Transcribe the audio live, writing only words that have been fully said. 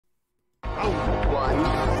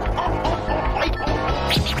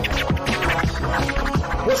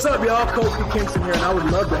What's up, y'all? Kofi Kingston here, and I would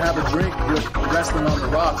love to have a drink with Wrestling on the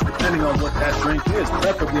Rocks, depending on what that drink is,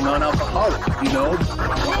 preferably non-alcoholic, you know?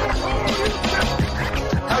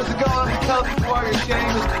 How's it going? I'm Kelly Warrior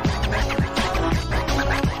James.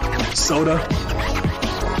 Soda.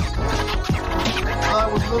 I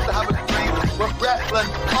would love to have a drink with Wrestling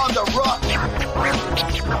on the Rocks.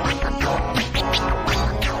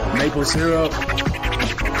 Maple syrup.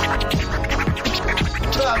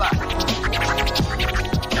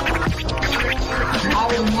 I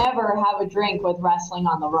would never have a drink with Wrestling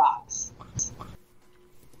on the Rocks.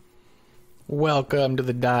 Welcome to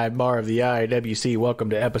the dive bar of the IWC. Welcome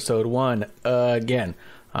to episode 1 again.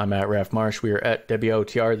 I'm at Ref Marsh. We are at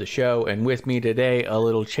WOTR, the show, and with me today, a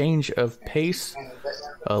little change of pace,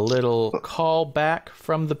 a little call back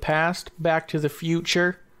from the past, back to the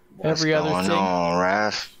future, every other thing. What's going on,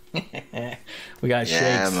 Ref? We got Shakes.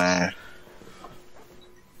 Yeah, man.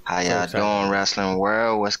 How y'all doing, wrestling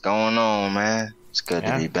world? What's going on, man? It's good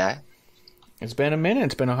to be back. It's been a minute.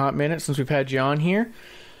 It's been a hot minute since we've had you on here.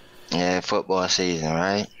 Yeah, football season,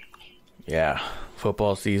 right? Yeah,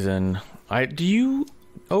 football season. Do you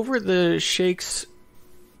over at the Shakes?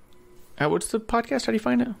 What's the podcast? How do you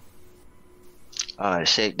find it?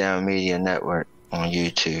 Shakedown Media Network on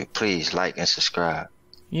YouTube. Please like and subscribe.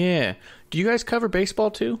 Yeah. Do you guys cover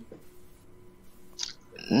baseball too?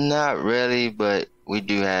 Not really, but we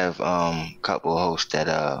do have a couple of hosts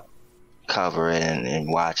that cover it and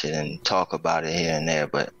watch it and talk about it here and there,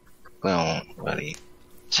 but we don't really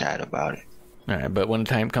chat about it. All right, but when the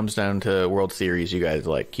time comes down to World Series, you guys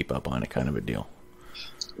like keep up on it, kind of a deal.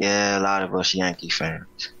 Yeah, a lot of us Yankee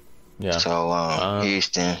fans. Yeah. So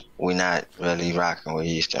Houston, we're not really rocking with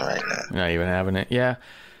Houston right now. Not even having it. Yeah.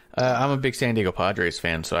 I'm a big San Diego Padres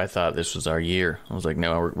fan, so I thought this was our year. I was like,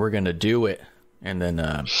 no, we're going to do it. And then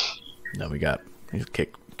no, we got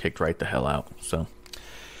kicked right the hell out. So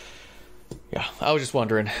yeah, I was just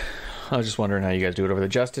wondering how you guys do it over there.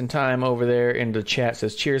 Just in time over there in the chat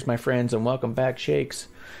says, cheers, my friends, and welcome back, Shakes.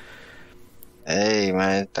 Hey,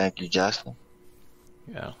 man. Thank you, Justin.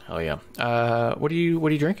 Yeah, hell yeah. What are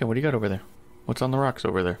you drinking? What do you got over there? What's on the rocks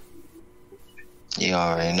over there? You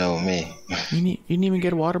already know me. You didn't even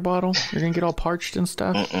get a water bottle? You're going to get all parched and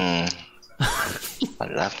stuff? Mm-mm. I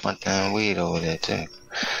left my damn weed over there, too.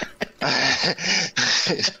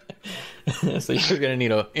 So you're going to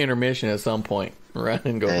need an intermission at some point. Run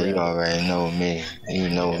and go. Yeah, you already know me. You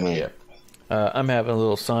know me. Yeah. I'm having a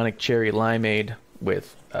little Sonic Cherry Limeade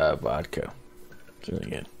with vodka. It's really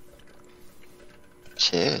good.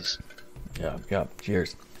 Cheers. Yeah.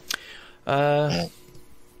 Cheers.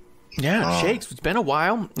 Shakes. It's been a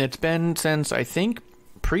while. It's been since, I think,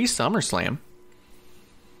 pre-SummerSlam.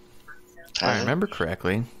 If I remember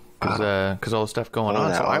correctly. Because all the stuff going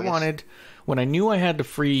on. So I wanted, when I knew I had the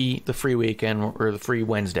free weekend or the free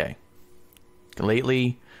Wednesday.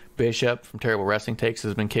 Lately, Bishop from Terrible Wrestling Takes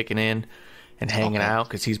has been kicking in and hanging out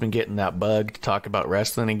because he's been getting that bug to talk about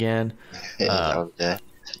wrestling again.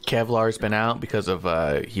 Kevlar's been out because of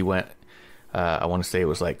he went. I want to say it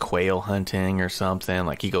was like quail hunting or something.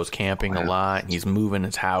 Like he goes camping a lot. And he's moving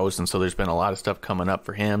his house, and so there's been a lot of stuff coming up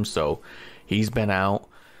for him. So he's been out.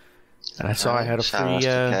 And I saw I had a free.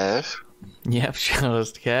 Yep, shout out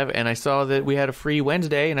to Kev. And I saw that we had a free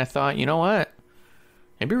Wednesday, and I thought, you know what?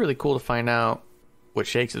 It'd be really cool to find out what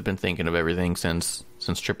Shakes has been thinking of everything since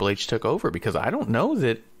Triple H took over, because I don't know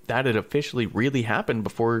that had officially really happened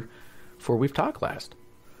before we've talked last.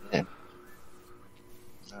 Yeah.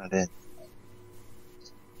 I did.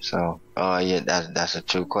 So, yeah, that's a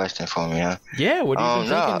true question for me, huh? Yeah, what are you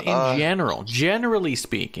thinking in general? Generally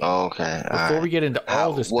speaking. Okay. Before we get into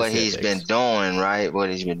all the specifics. What he's been doing, right? What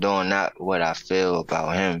he's been doing, not what I feel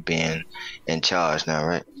about him being in charge now,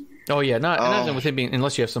 right? Oh, yeah, nothing with him being,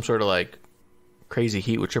 unless you have some sort of like crazy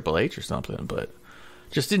heat with Triple H or something, but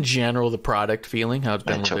just in general, the product feeling, how it's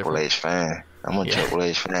been. I'm a Triple H fan. Triple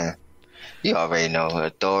H fan. You already know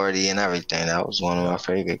Authority and everything. That was one of my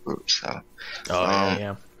favorite groups. So.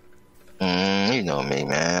 Yeah. You know me,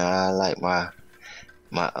 man. I like my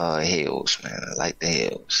heels, man. I like the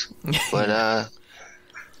heels. But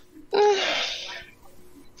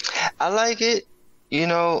I like it. You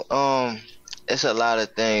know, it's a lot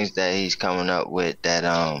of things that he's coming up with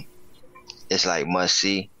that it's like must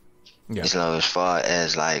see. Yeah. You know, as far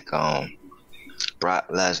as like Brock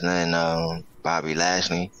Lesnar and Bobby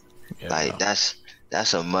Lashley. Yeah. Like that's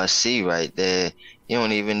a must see right there. You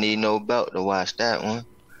don't even need no belt to watch that one.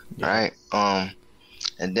 Yeah. Right?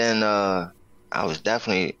 And then I was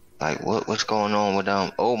definitely like, what's going on with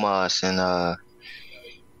Omos and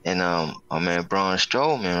my man Braun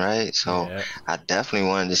Strowman, right? So yeah. I definitely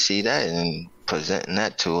wanted to see that, and presenting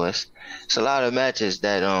that to us. It's a lot of matches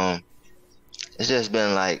that it's just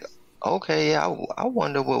been like, okay, yeah, I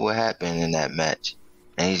wonder what would happen in that match,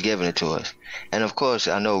 and he's giving it to us. And of course,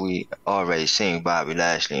 I know we already seen Bobby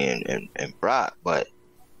Lashley and Brock, but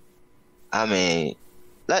I mean,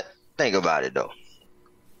 think about it though.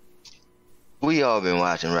 We all been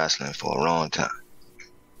watching wrestling for a long time.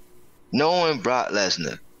 Knowing Brock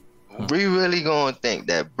Lesnar, we really gonna think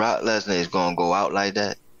that Brock Lesnar is gonna go out like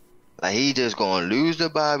that? Like he just gonna lose to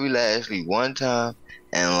Bobby Lashley one time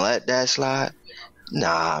and let that slide?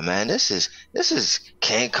 Nah, man, this is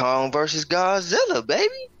King Kong versus Godzilla, baby.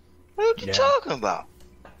 What you talking about?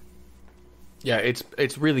 Yeah,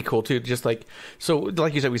 it's really cool too. Just like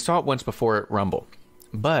like you said, we saw it once before at Rumble,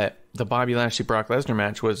 but the Bobby Lashley Brock Lesnar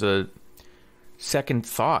match was a second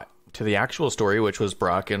thought to the actual story, which was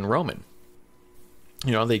Brock and Roman.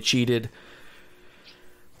 You know, they cheated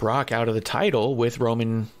Brock out of the title with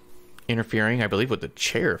Roman interfering, I believe, with the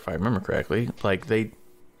chair, if I remember correctly.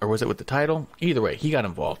 Or was it with the title? Either way, he got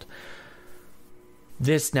involved.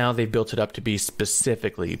 This now they've built it up to be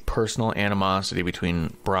specifically personal animosity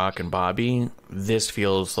between Brock and Bobby. This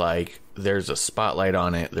feels like there's a spotlight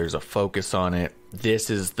on it. There's a focus on it. This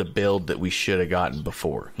is the build that we should have gotten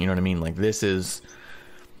before. You know what I mean? Like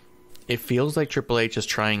it feels like Triple H is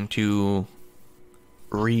trying to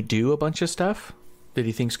redo a bunch of stuff that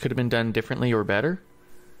he thinks could have been done differently or better.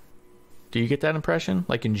 Do you get that impression?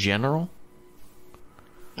 Like in general?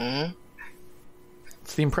 Mm-hmm.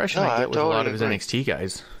 It's the impression I get with totally a lot of his NXT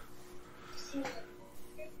guys.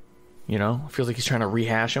 You know, it feels like he's trying to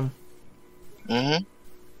rehash them. Mm-hmm.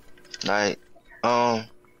 Like,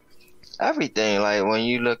 everything. Like when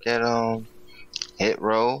you look at Hit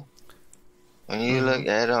Row, when you look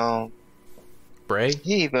at Bray,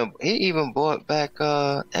 he even brought back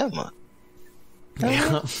Emma.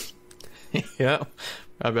 Yeah. Yeah.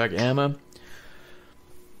 Brought back Emma.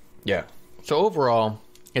 Yeah. So overall,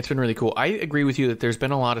 it's been really cool. I agree with you that there's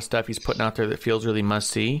been a lot of stuff he's putting out there that feels really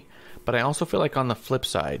must-see, but I also feel like on the flip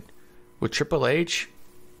side, with Triple H,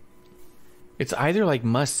 it's either like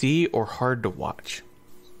must-see or hard to watch.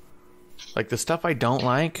 Like the stuff I don't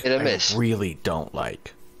like, I really don't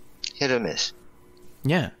like. Hit or miss.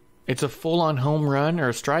 Yeah. It's a full-on home run or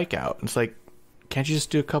a strikeout. It's like, can't you just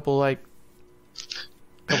do a couple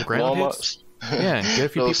ground hits? Yeah, get a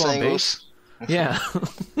few people on base. Yeah.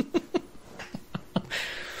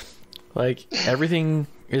 Like everything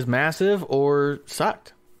is massive or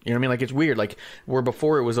sucked. You know what I mean? Like it's weird. Like where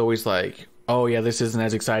before it was always like, oh yeah, this isn't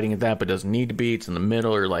as exciting as that, but doesn't need to be. It's in the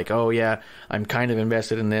middle. Or like, oh yeah, I'm kind of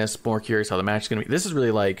invested in this. More curious how the match is going to be. This is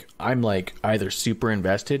really like, I'm like either super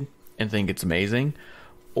invested and think it's amazing,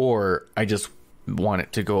 or I just want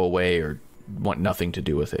it to go away or want nothing to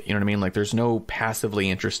do with it. You know what I mean? Like there's no passively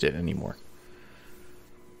interested anymore.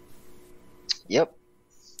 Yep.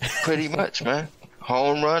 Pretty much, man.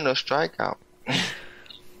 Home run or strikeout. All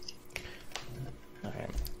right.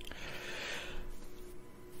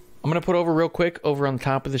 I'm going to put over real quick over on the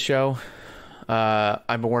top of the show.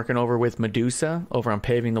 I've been working over with Medusa over on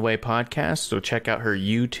Paving the Way podcast. So check out her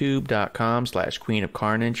youtube.com/Queen of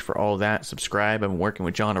Carnage for all that. Subscribe. I've been working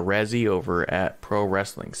with John Arezzi over at Pro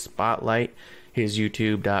Wrestling Spotlight. His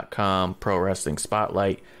youtube.com Pro Wrestling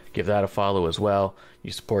Spotlight. Give that a follow as well.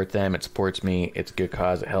 You support them. It supports me. It's a good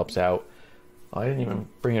cause. It helps out. Oh, I didn't even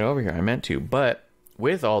bring it over here. I meant to. But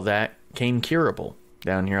with all that came Curable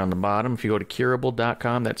down here on the bottom. If you go to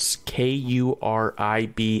curable.com, that's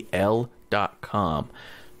KURIBL.com.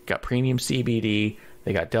 Got premium CBD.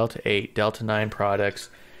 They got Delta 8, Delta 9 products.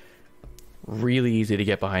 Really easy to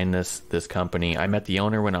get behind this company. I met the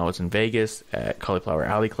owner when I was in Vegas at Cauliflower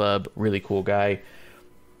Alley Club. Really cool guy.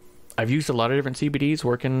 I've used a lot of different CBDs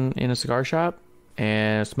working in a cigar shop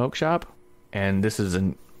and a smoke shop, and this is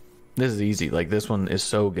easy. Like this one is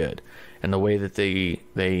so good, and the way that they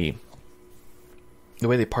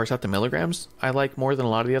parse out the milligrams, I like more than a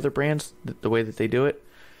lot of the other brands. The way that they do it,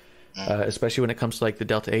 especially when it comes to like the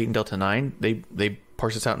Delta 8 and Delta 9, they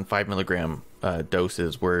parse this out in 5 milligram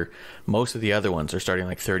doses, where most of the other ones are starting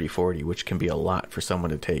like 30-40, which can be a lot for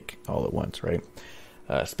someone to take all at once, right?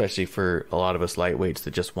 Especially for a lot of us lightweights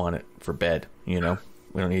that just want it for bed. You know,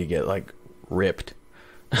 we don't need to get like ripped.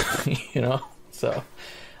 You know, so.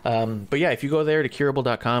 But yeah, if you go there to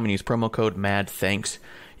curable.com and use promo code MADTHANKS,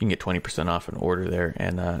 you can get 20% off an order there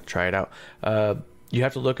and try it out. You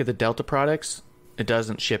have to look at the Delta products. It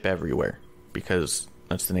doesn't ship everywhere because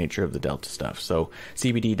that's the nature of the Delta stuff. So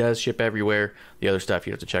CBD does ship everywhere. The other stuff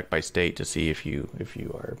you have to check by state to see if you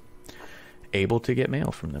are able to get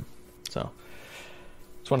mail from them. So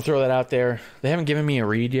just want to throw that out there. They haven't given me a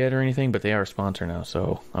read yet or anything, but they are a sponsor now,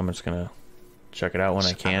 so I'm just gonna check it out when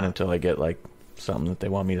I can until I get like something that they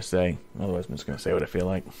want me to say. Otherwise, I'm just going to say what I feel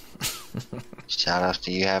like. Shout out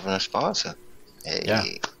to you having a sponsor.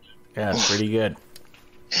 Hey. Yeah, it's pretty good.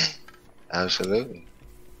 Absolutely.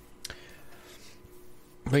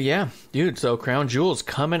 But yeah, dude, so Crown Jewel's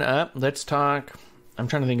coming up. Let's talk. I'm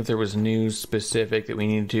trying to think if there was news specific that we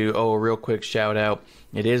need to. Oh, a real quick shout out.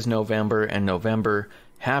 It is November, and November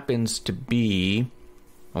happens to be,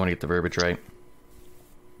 I want to get the verbiage right,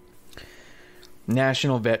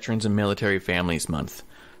 National Veterans and Military Families Month.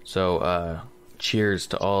 So, cheers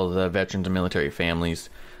to all the veterans and military families.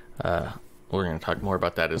 We're going to talk more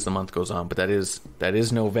about that as the month goes on, but that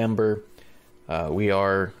is November. We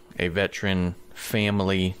are a veteran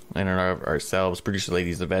family in and of ourselves. Producer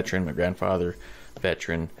Lady's a veteran. My grandfather,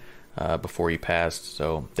 veteran, before he passed.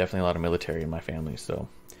 So definitely a lot of military in my family. So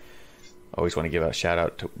always want to give a shout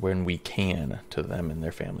out to when we can to them and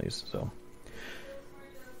their families. So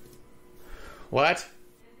what?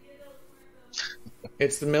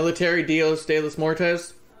 It's the military Dios de los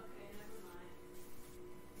Muertos.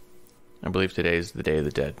 I believe today is the Day of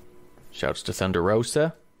the Dead. Shouts to Thunder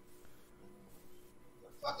Rosa.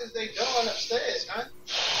 What the fuck is they doing upstairs, man?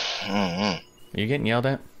 Mm-hmm. Are you getting yelled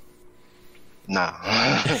at? Nah.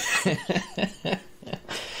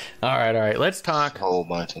 All right. Let's talk. A whole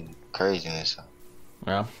bunch of craziness.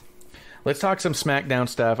 Well, let's talk some SmackDown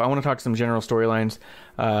stuff. I want to talk some general storylines.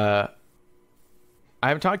 I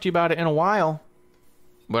haven't talked to you about it in a while,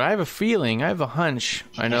 but I have a feeling, I have a hunch.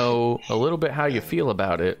 I know a little bit how you feel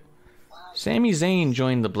about it. Sami Zayn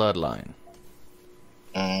joined the Bloodline.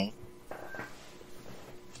 Mm-hmm.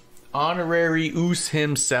 Honorary Uce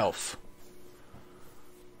himself.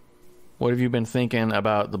 What have you been thinking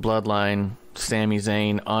about the Bloodline, Sami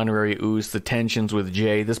Zayn, Honorary Uce, the tensions with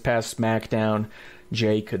Jay? This past SmackDown,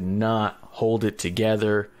 Jay could not hold it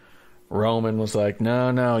together. Roman was like,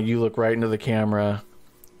 no, you look right into the camera.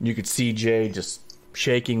 You could see Jay just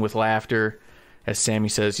shaking with laughter as Sami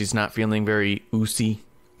says he's not feeling very Uce. Yeah.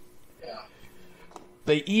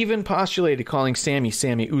 They even postulated calling Sami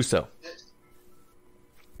Uso.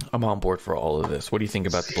 I'm on board for all of this. What do you think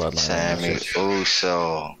about the Bloodline? Sami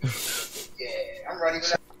Uso. Yeah, I'm ready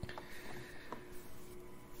for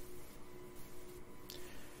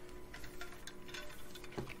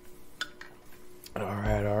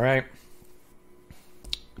that. All right.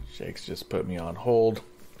 Shakes just put me on hold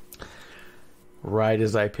right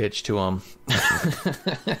as I pitch to him.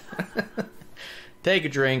 Take a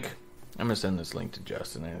drink. I'm going to send this link to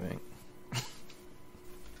Justin, I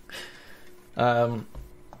think.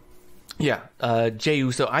 Jey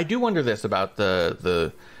Uso. I do wonder this about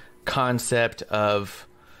the concept of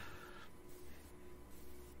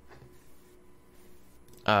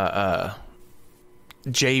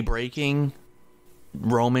Jay breaking,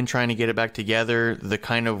 Roman trying to get it back together, the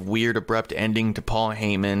kind of weird abrupt ending to Paul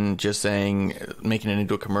Heyman just saying, making it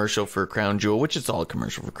into a commercial for Crown Jewel, which is all a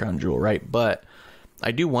commercial for Crown Jewel, right? But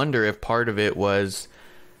I do wonder if part of it was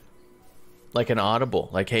like an audible,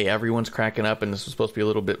 like, hey, everyone's cracking up and this was supposed to be a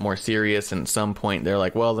little bit more serious, and at some point they're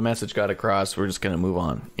like, well, the message got across, we're just going to move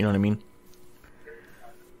on. You know what I mean?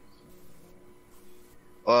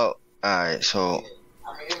 Well, alright, so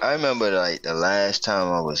I remember like the last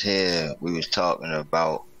time I was here, we was talking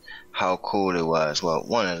about how cool it was. Well,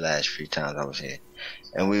 one of the last few times I was here.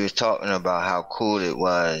 And we was talking about how cool it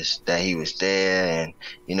was that he was there, and,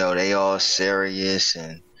 you know, they all serious,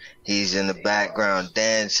 and he's in the background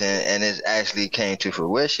dancing, and it actually came to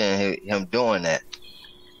fruition, him doing that.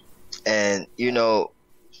 And, you know,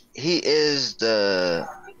 he is the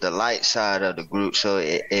light side of the group, so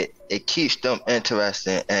it keeps them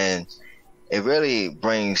interesting, and it really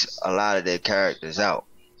brings a lot of their characters out.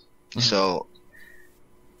 Mm-hmm. So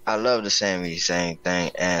I love the Sami Zayn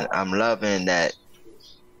thing, and I'm loving that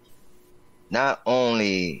not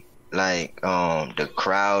only like the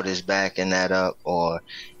crowd is backing that up, or,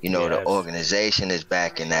 you know, the organization is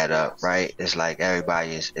backing that up, right? It's like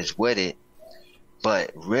everybody is with it,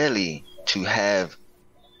 but really to have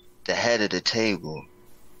the head of the table,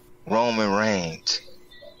 Roman Reigns,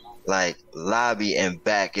 like lobby and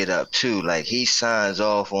back it up too. Like he signs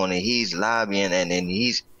off on it, he's lobbying, and then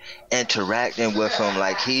he's interacting with him,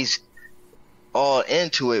 like he's all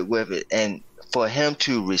into it with it. And for him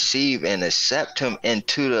to receive and accept him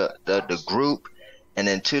into the group and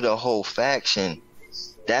into the whole faction,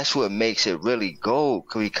 that's what makes it really gold,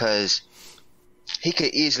 because he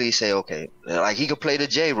could easily say, okay, like he could play the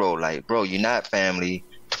J role, like, bro, you're not family,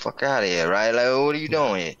 get the fuck out of here, right? Like, what are you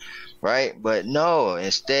doing here? Right? But no,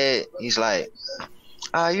 instead he's like,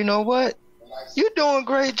 you know what? You're doing a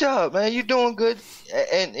great job, man. You're doing good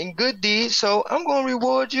and good deeds, so I'm gonna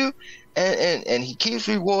reward you. And he keeps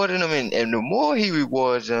rewarding them, and the more he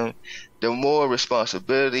rewards them, the more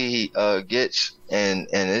responsibility he gets, and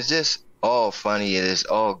it's just all funny. It is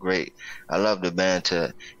all great. I love the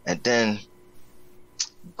banter, and then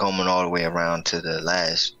coming all the way around to the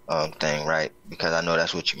last thing, right? Because I know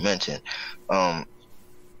that's what you mentioned.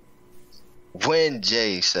 When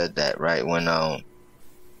Jay said that, right? When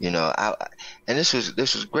you know, and this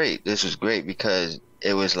was great. This was great because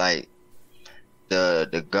it was like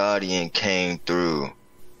the Guardian came through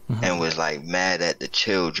and was like mad at the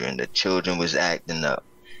children. The children was acting up,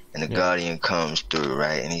 and the Guardian comes through,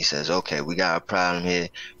 right? And he says, "Okay, we got a problem here.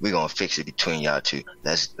 We're gonna fix it between y'all two.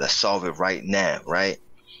 Let's solve it right now, right?"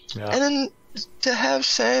 Yeah. And then to have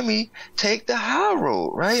Sammy take the high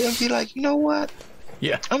road, right, and be like, "You know what?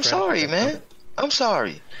 Yeah, I'm sorry, man. I'm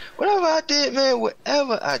sorry. Whatever I did, man.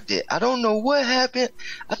 Whatever I did, I don't know what happened.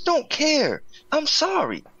 I don't care. I'm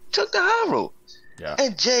sorry." Took the high road. Yeah.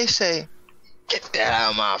 And Jay say, "Get that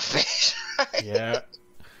out of my face." Right? Yeah.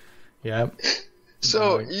 Yeah.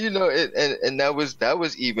 So, you know, and that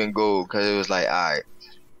was even gold, because it was like, all right,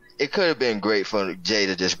 it could have been great for Jay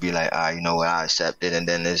to just be like, all right, you know what, I accept it, and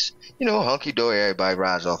then this, you know, hunky dory, everybody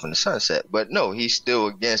rides off in the sunset. But no, he's still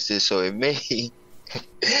against it, so it may,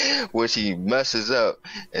 which he messes up,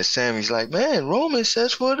 and Sammy's like, man, Roman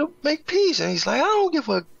says for to make peace, and he's like, I don't give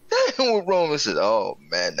a damn what Roman says. Oh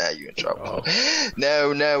man, now you're in trouble.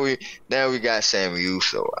 Now we got Sammy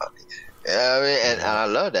Uso out here. You know what I mean? And I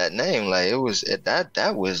love that name. Like, it was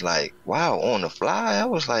that was like, wow, on the fly. I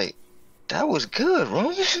was like, that was good,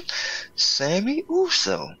 Roman. Sammy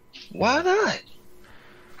Uso. Why not?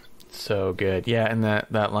 So good. Yeah, and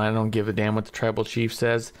that line, I don't give a damn what the tribal chief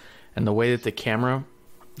says, and the way that the camera,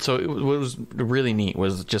 so what was really neat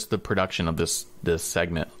was just the production of this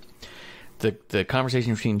segment. The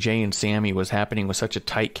conversation between Jay and Sammy was happening with such a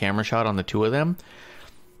tight camera shot on the two of them.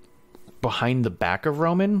 Behind the back of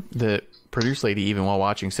Roman, the producer lady, even while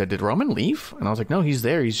watching, said, "Did Roman leave?" And I was like, "No, he's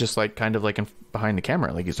there. He's just like kind of like behind the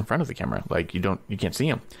camera, like he's in front of the camera. Like you can't see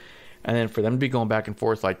him." And then for them to be going back and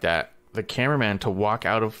forth like that, the cameraman to walk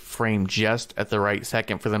out of frame just at the right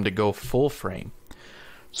second for them to go full frame.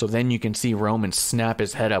 So then you can see Roman snap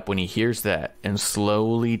his head up when he hears that and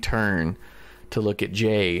slowly turn to look at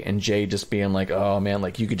Jay, and Jay just being like, "Oh man,"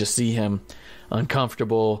 like you could just see him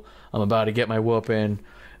uncomfortable. I'm about to get my whooping.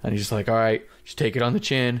 And he's just like, all right, just take it on the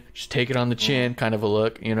chin. Just take it on the chin, kind of a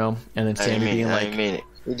look, you know? And then Sammy being like... I ain't mean it.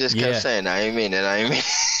 He just kept saying, I ain't mean it, I ain't mean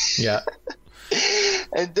it. Yeah.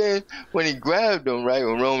 And then when he grabbed him, right,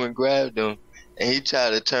 when Roman grabbed him, and he tried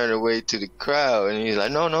to turn away to the crowd, and he's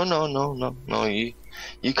like, no,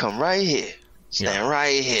 you come right here. Stand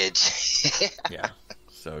right here. Yeah.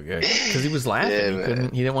 So good, because he was laughing. Yeah,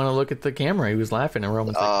 he didn't want to look at the camera. He was laughing, and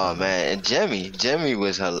Roman's like, "Oh man!" And Jimmy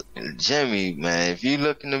was Jimmy, man. If you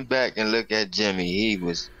look in the back and look at Jimmy,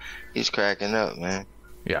 he's cracking up, man.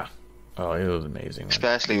 Yeah. Oh, it was amazing, man.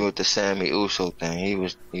 Especially with the Sammy Uso thing. He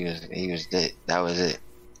was it. That was it.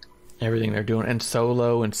 Everything they're doing, and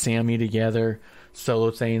Solo and Sammy together.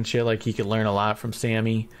 Solo saying shit like he could learn a lot from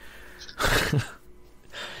Sammy.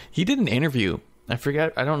 He did an interview. I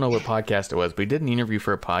forget, I don't know what podcast it was, but he did an interview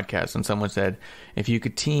for a podcast, and someone said, if you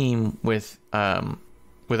could team with either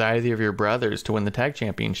of your brothers to win the tag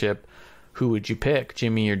championship, who would you pick,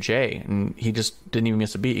 Jimmy or Jay? And he just didn't even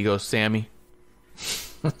miss a beat. He goes, Sammy.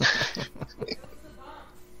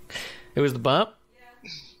 It was the bump? Yeah.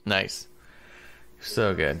 Nice.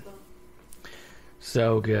 So good.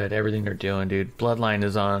 So good. Everything they're doing, dude. Bloodline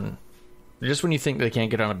is on, just when you think they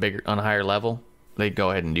can't get on a higher level, they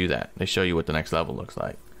go ahead and do that. They show you what the next level looks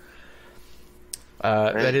like.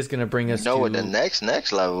 That is going to bring us to... what the next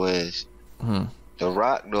level is? The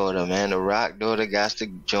Rock daughter, man. The Rock daughter got to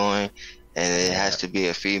join, and it has to be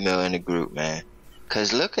a female in the group, man.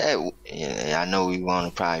 Because look at... I know we want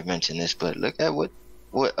to probably mention this, but look at what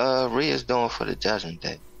Rhea's doing for the Judgment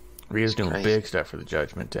Day. Rhea's doing big stuff for the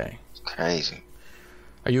Judgment Day. It's crazy.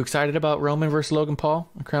 Are you excited about Roman versus Logan Paul,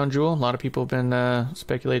 Crown Jewel? A lot of people have been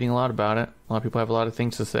speculating a lot about it. A lot of people have a lot of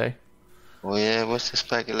things to say. Well, yeah, what's the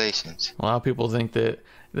speculations? A lot of people think that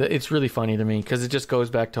it's really funny to me because it just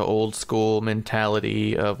goes back to old school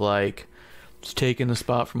mentality of like, it's taking the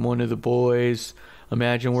spot from one of the boys.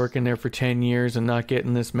 Imagine working there for 10 years and not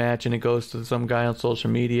getting this match, and it goes to some guy on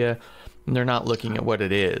social media. And they're not looking at what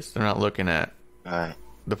it is. They're not looking at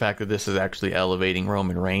the fact that this is actually elevating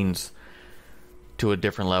Roman Reigns to a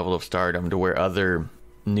different level of stardom, to where other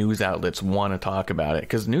news outlets want to talk about it,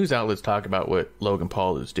 because news outlets talk about what Logan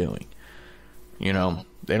Paul is doing. You know,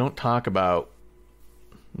 they don't talk about,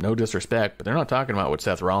 no disrespect, but they're not talking about what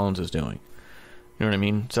Seth Rollins is doing. You know what I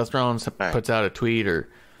mean? Seth Rollins puts out a tweet or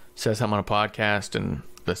says something on a podcast, and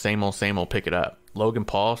the same old pick it up. Logan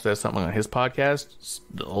Paul says something on his podcast,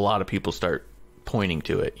 a lot of people start pointing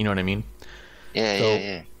to it. You know what I mean?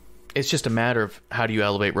 Yeah. It's just a matter of how do you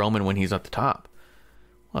elevate Roman when he's at the top.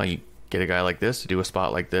 Well, you get a guy like this to do a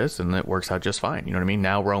spot like this, and it works out just fine. You know what I mean?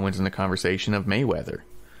 Now Roman's in the conversation of Mayweather.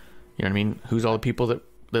 You know what I mean? Who's all the people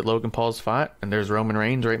that Logan Paul's fought, and there's Roman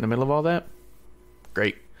Reigns right in the middle of all that?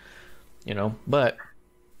 Great. You know, but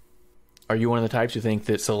are you one of the types who think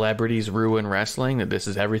that celebrities ruin wrestling, that this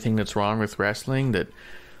is everything that's wrong with wrestling, that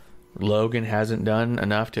Logan hasn't done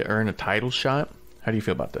enough to earn a title shot? How do you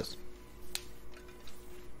feel about this?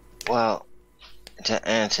 Well, to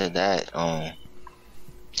answer that,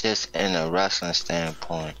 just in a wrestling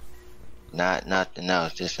standpoint, not nothing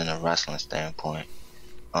else, just in a wrestling standpoint,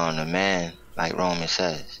 the man, like Roman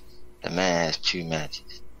says, the man has 2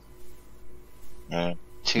 matches. You know,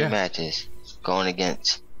 2 matches going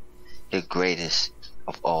against the greatest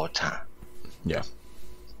of all time. Yeah.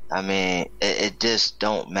 I mean, it just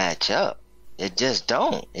don't match up. It just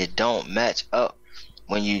don't. It don't match up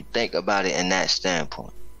when you think about it in that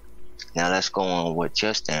standpoint. Now let's go on what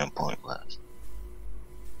your standpoint was.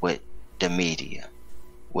 With the media,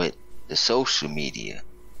 with the social media,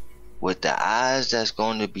 with the eyes that's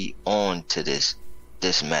going to be on to this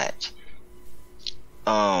match.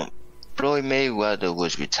 Floyd Mayweather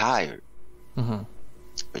was retired.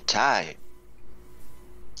 Retired.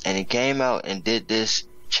 And he came out and did this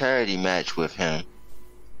charity match with him.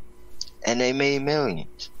 And they made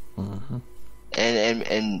millions.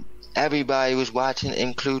 And everybody was watching,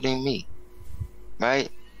 including me. Right?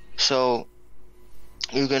 So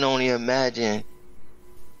you can only imagine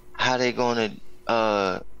how they're going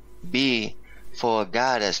to be for a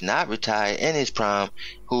guy that's not retired in his prime,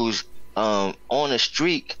 who's on a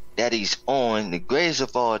streak that he's on, the greatest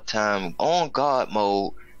of all time, on guard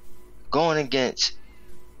mode, going against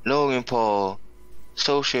Logan Paul,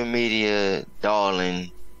 social media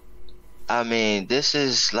darling. I mean, this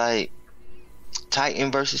is like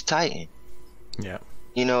Titan versus Titan. Yeah.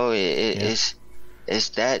 You know, it's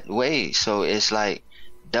that way. So it's like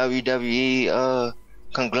WWE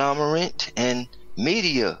conglomerate and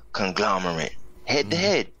media conglomerate, head to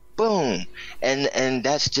head, boom, and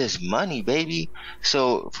that's just money, baby.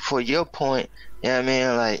 So for your point, yeah, I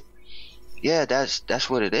mean, like, yeah, that's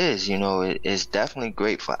what it is. You know, it's definitely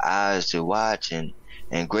great for eyes to watch, and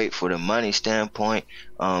great for the money standpoint.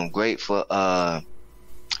 Great for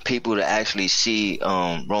people to actually see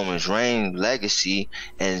Roman Reigns' legacy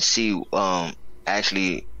and see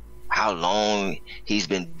actually how long he's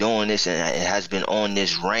been doing this, and it has been on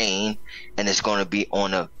this reign, and it's going to be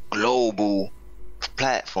on a global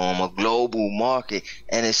platform, a global market,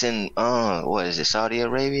 and it's in what is it, Saudi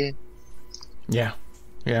Arabia? Yeah.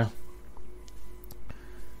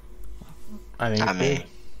 I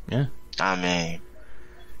mean,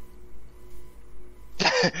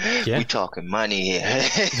 we talking money here.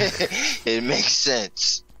 It makes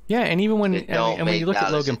sense. Yeah, and even when when you look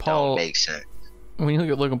at Logan Paul, makes sense. When you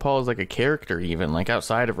look at Logan Paul as like a character, even like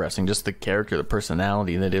outside of wrestling, just the character, the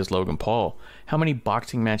personality that is Logan Paul. How many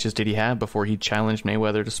boxing matches did he have before he challenged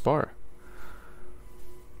Mayweather to spar?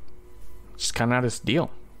 It's kind of not his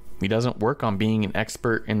deal. He doesn't work on being an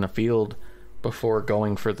expert in the field before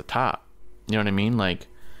going for the top. You know what I mean? Like,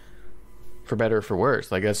 for better or for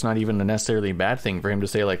worse. Like, that's not even a necessarily bad thing for him to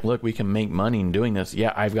say, like, look, we can make money in doing this.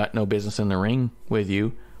 Yeah, I've got no business in the ring with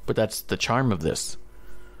you, but that's the charm of this.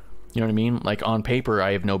 You know what I mean? Like, on paper,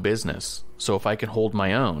 I have no business. So if I can hold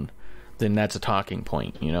my own, then that's a talking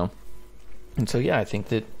point, you know? And so, yeah, I think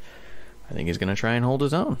he's going to try and hold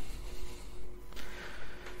his own.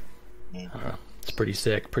 It's pretty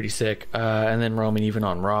sick. And then Roman, even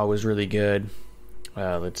on Raw, was really good.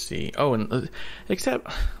 Let's see. Oh, and except,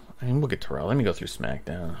 I mean, we'll get to Raw. Let me go through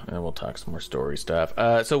SmackDown, and then we'll talk some more story stuff.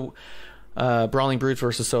 So, Brawling Brutes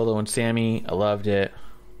versus Solo and Sammy. I loved it.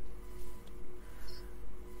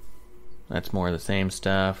 That's more of the same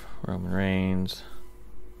stuff. Roman Reigns.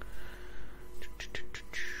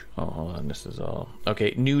 Oh, hold on. This is all...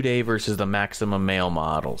 Okay, New Day versus the Maximum Male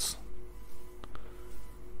Models.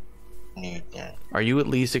 New Day. Are you at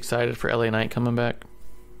least excited for LA Knight coming back?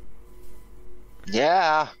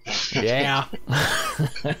 Yeah. Yeah.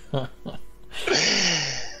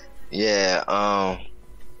 Yeah.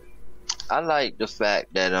 I like the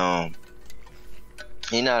fact that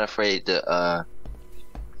he's not afraid to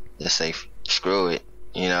just say screw it.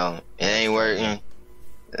 You know, it ain't working.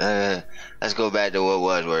 Let's go back to what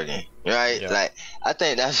was working, right? Yeah. Like, I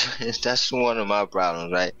think that's one of my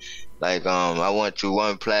problems, right? Like, I went to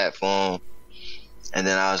one platform, and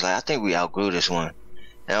then I was like, I think we outgrew this one.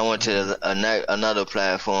 And I went to another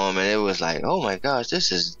platform, and it was like, oh my gosh,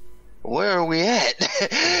 this is where are we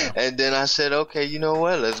at? And then I said, okay, you know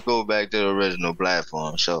what? Let's go back to the original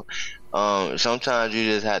platform. So, sometimes you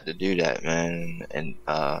just have to do that, man. And,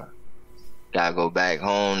 gotta go back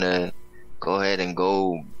home to go ahead and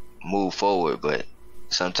go move forward. But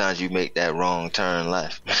sometimes you make that wrong turn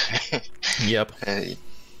left. Yep. I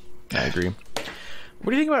agree.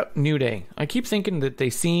 What do you think about New Day? I keep thinking that they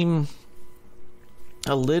seem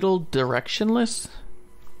a little directionless.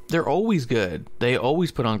 They're always good. They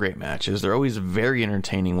always put on great matches. They're always very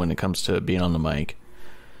entertaining when it comes to being on the mic.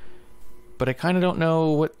 But I kind of don't know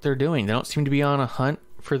what they're doing. They don't seem to be on a hunt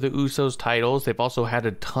for the Usos titles. They've also had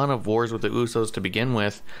a ton of wars with the Usos to begin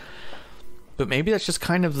with. But maybe that's just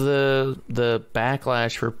kind of the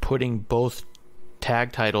backlash for putting both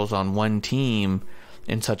tag titles on one team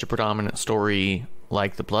in such a predominant story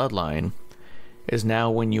like the Bloodline, is now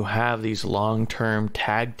when you have these long-term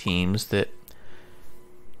tag teams that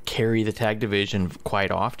carry the tag division quite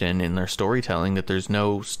often in their storytelling, that there's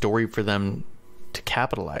no story for them to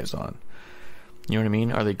capitalize on. You know what I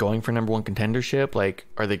mean? Are they going for number one contendership? Like,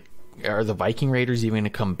 are the Viking Raiders even going to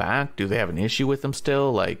come back? Do they have an issue with them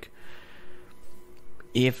still? Like,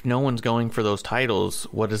 if no one's going for those titles,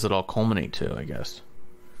 what does it all culminate to, I guess?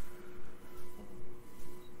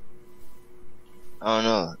 I don't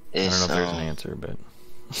know. I don't know if there's an answer, but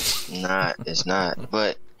it's not.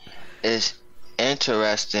 But it's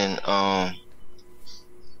interesting to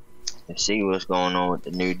see what's going on with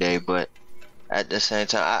the New Day, but at the same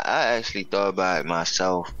time, I actually thought about it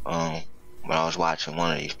myself when I was watching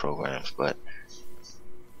one of these programs. But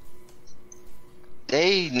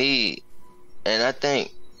they need, and I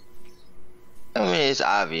think, I mean, it's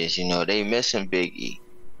obvious, you know, they missing Big E,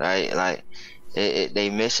 right? Like, they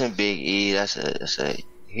missing Big E. That's a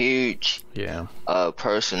huge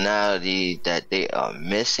personality that they are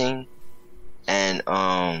missing. And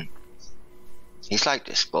he's like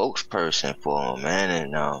the spokesperson for him,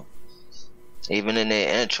 man. And even in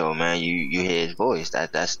their intro, man, you hear his voice.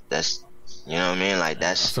 That's you know what I mean? Like,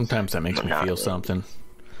 that's sometimes that makes me feel something.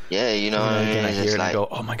 Yeah, you know what I mean? I hear it's it like, and go,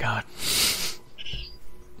 oh my god.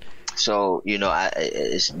 So, you know,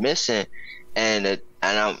 it's missing, and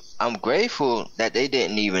I'm grateful that they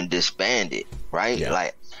didn't even disband it, right? Yeah.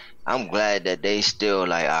 Like, I'm glad that they still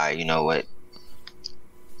like, all right, you know what?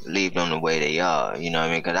 Leave them the way they are, you know what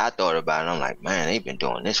I mean? Because I thought about it, I'm like, man, they've been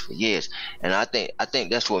doing this for years. And I think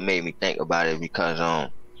that's what made me think about it, because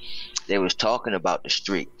they was talking about the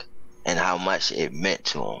streak and how much it meant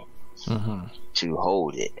to them to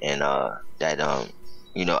hold it, and that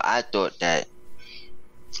you know, I thought that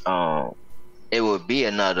it would be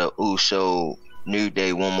another Uso New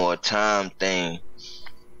Day one more time thing,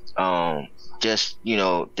 just, you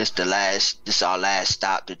know, this our last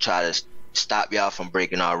stop to try to stop y'all from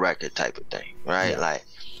breaking our record type of thing, right? Like,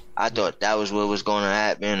 I thought that was what was going to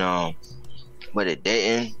happen, but it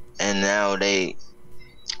didn't, and now they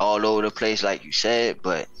all over the place, like you said.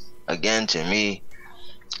 But again, to me,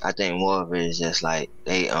 I think more of it is just like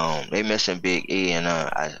they missing Big E, and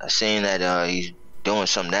I seen that he's doing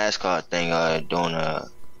some NASCAR thing, doing a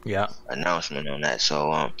announcement on that.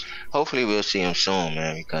 So hopefully we'll see him soon,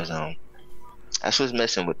 man, because that's what's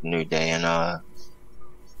missing with the New Day. And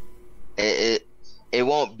it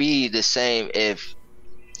won't be the same if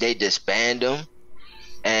they disband them,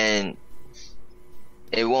 and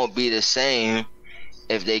it won't be the same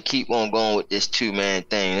if they keep on going with this 2-man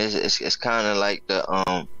thing. It's kind of like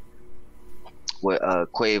the with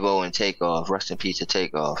Quavo and Takeoff, rest in peace to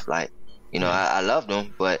Takeoff. Like, you know, I loved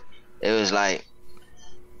them, but it was like,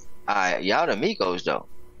 all right, y'all the Migos though,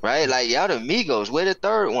 right? Like, y'all the Migos, where the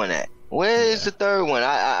third one at? Where is the third one?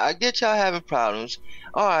 I get y'all having problems.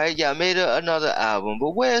 All right, y'all made another album, but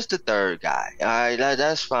where's the third guy? All right,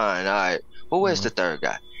 that's fine. All right, but where's the third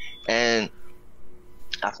guy? And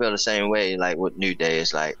I feel the same way, like, with New Day.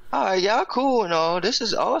 It's like, all right, y'all cool and all. This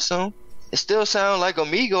is awesome. It still sounds like a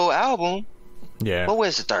Migo album. Yeah. But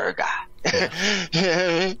where's the third guy? Yeah. You know what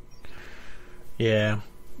I mean? Yeah.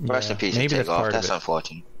 Rest in peace. Maybe that's part That's of it.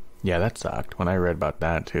 unfortunate. Yeah, that sucked when I read about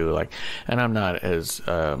that too. Like, and I'm not as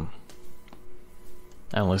I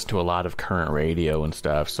listen to a lot of current radio and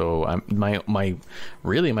stuff, so my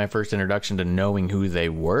first introduction to knowing who they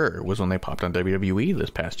were was when they popped on WWE this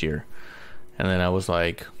past year, and then I was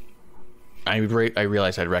like, I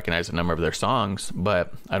realized I'd recognize a number of their songs,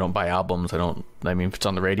 but I don't buy albums. I mean, if it's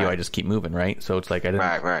on the radio, I just keep moving, right? So it's like I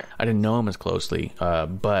didn't know them as closely.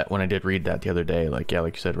 But when I did read that the other day, like, yeah,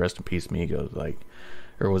 like you said, rest in peace, Migos, like,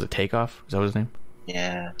 or was it Takeoff? Is that what his name?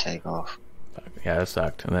 Yeah, Takeoff. Yeah, that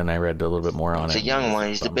sucked. And then I read a little bit more on it. It's a young one.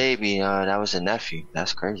 He's the baby. That was a nephew.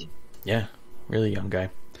 That's crazy. Yeah, really young guy.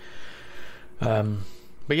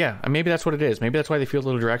 But But yeah, maybe that's what it is. Maybe that's why they feel a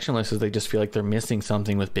little directionless, is they just feel like they're missing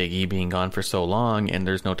something with Big E being gone for so long, and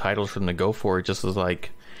there's no titles for them to go for. It just is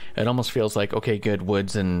like, it almost feels like, okay, good,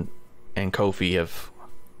 Woods and Kofi have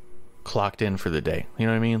clocked in for the day. You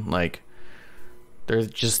know what I mean? Like, they're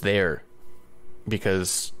just there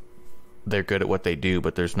because they're good at what they do,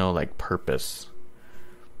 but there's no like purpose.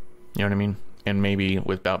 You know what I mean? And maybe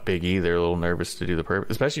without Big E, they're a little nervous to do the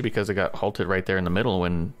purpose, especially because they got halted right there in the middle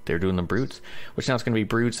when they're doing the Brutes, which now it's going to be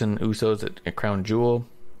Brutes and Usos at Crown Jewel.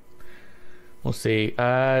 We'll see.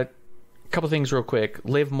 A couple things real quick.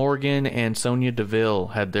 Liv Morgan and Sonya Deville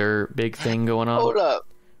had their big thing going on. Hold up.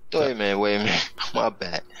 Wait a minute. My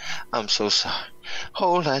bad. I'm so sorry.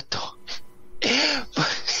 Hold that thought.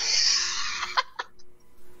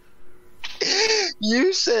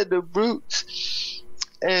 You said the Brutes.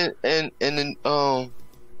 And then and the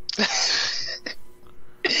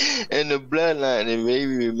Bloodline, it made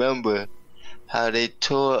me remember how they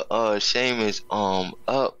tore Sheamus' arm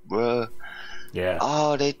up, bruh. Yeah.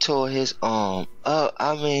 Oh, they tore his arm up.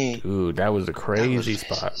 I mean, dude, that was a crazy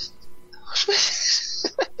spot.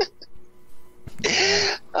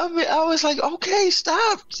 I mean, I was like, okay,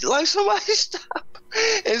 stop. Like, somebody stop.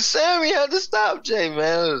 And Sammy had to stop Jay,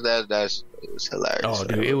 man. It was hilarious. Oh,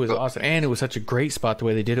 dude, it was awesome. And it was such a great spot, the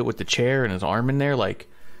way they did it with the chair and his arm in there. Like,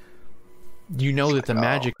 you know that the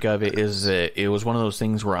magic of it is that it was one of those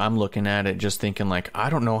things where I'm looking at it just thinking, like, I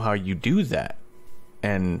don't know how you do that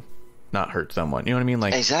and not hurt someone. You know what I mean?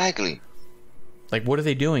 Like, exactly. Like, what are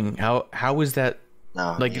they doing? How is that?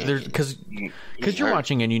 No, like, there's because you're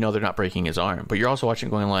watching and you know they're not breaking his arm, but you're also watching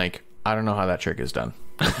going like, I don't know how that trick is done.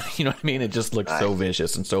 You know what I mean? It just looks so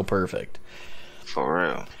vicious and so perfect. For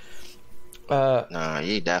real. Nah,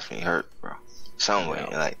 he definitely hurt, bro. Some way,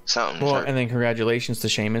 like something. Well, hurt. and then congratulations to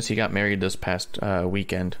Sheamus. He got married this past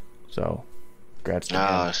weekend. So, congrats to him.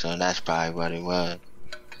 Oh, so that's probably what it was.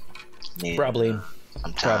 Yeah. Probably.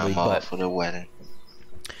 I'm time off for the wedding.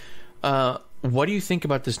 What do you think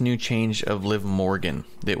about this new change of Liv Morgan,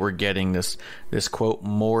 that we're getting this quote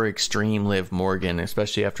more extreme Liv Morgan,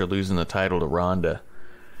 especially after losing the title to Ronda?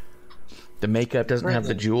 The makeup doesn't have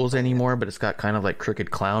the jewels anymore, but it's got kind of like crooked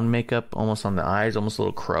clown makeup almost on the eyes, almost a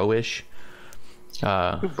little crowish.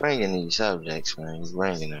 You're bringing these subjects, man. You're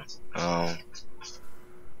bringing them.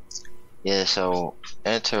 Yeah, so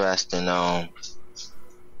interesting.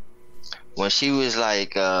 When she was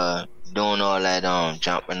like doing all that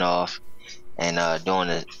jumping off and doing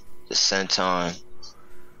the senton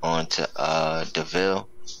onto Deville,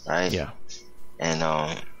 right? Yeah.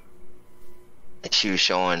 And she was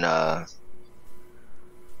showing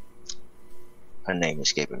her name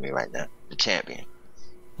escaping me right now. The champion.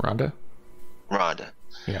 Ronda.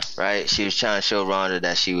 Yeah. Right? She was trying to show Ronda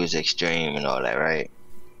that she was extreme and all that, right?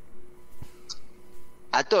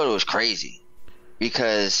 I thought it was crazy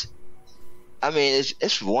because, I mean,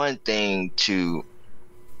 it's one thing to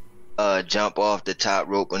jump off the top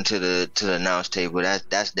rope into the announce table.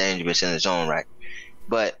 That's dangerous in its own right.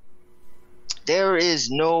 But there is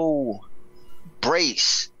no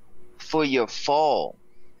brace for your fall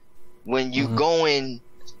when you going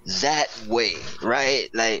that way, right?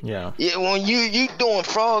 Like, when you doing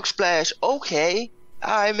frog splash, okay, all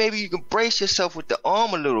right, maybe you can brace yourself with the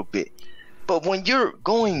arm a little bit. But when you're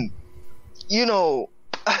going, you know,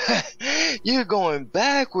 you're going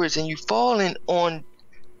backwards and you falling on,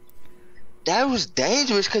 that was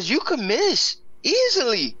dangerous because you could miss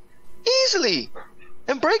easily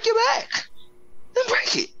and break your back and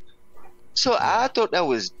break it. So I thought that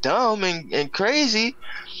was dumb and crazy.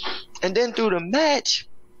 And then through the match,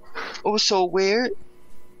 what was so weird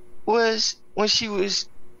was when she was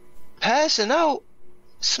passing out,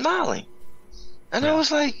 smiling. And I was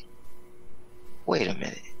like, wait a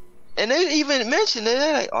minute. And they even mentioned it.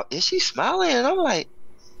 They're like, oh, is she smiling? And I'm like,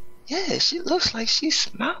 yeah, she looks like she's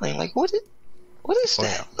smiling. Like, what is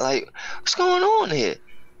that? Like, what's going on here?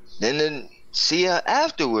 Then see her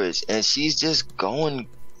afterwards, and she's just going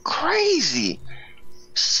crazy.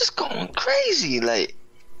 She's just going crazy. Like,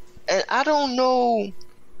 and I don't know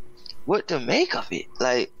what to make of it.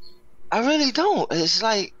 Like, I really don't. It's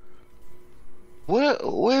like, where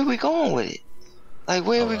are we going with it? Like,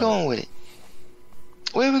 where are we going with it?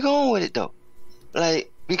 Where are we going with it, though?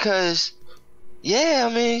 Like, because, yeah,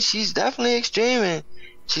 I mean, she's definitely extreme, and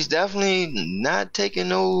she's definitely not taking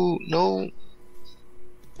no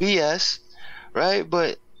BS, right?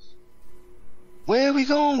 But where are we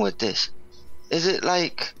going with this? Is it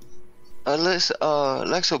like a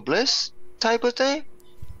Alexa Bliss type of thing?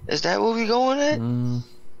 Is that where we going at?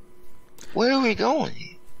 Where are we going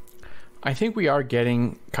here? I think we are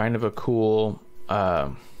getting kind of a cool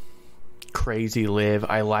crazy Liv.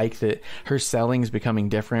 I like that her selling is becoming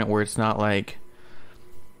different, where it's not like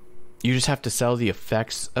you just have to sell the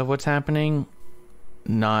effects of what's happening,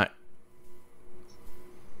 not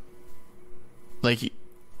like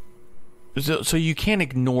so you can't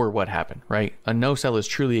ignore what happened, right? A no sell is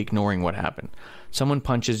truly ignoring what happened. Someone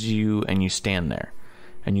punches you and you stand there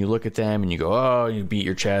and you look at them and you go, oh, you beat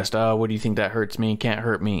your chest, oh, what do you think, that hurts me, can't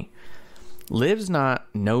hurt me. Liv's not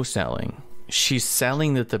no selling. She's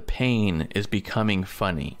selling that the pain is becoming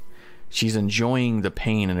funny. She's enjoying the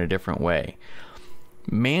pain in a different way.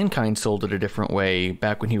 Mankind sold it a different way.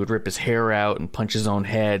 Back when he would rip his hair out and punch his own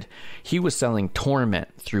head, he was selling torment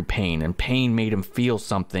through pain, and pain made him feel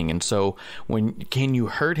something. And so can you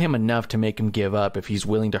hurt him enough to make him give up if he's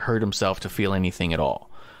willing to hurt himself to feel anything at all,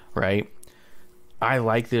 right? I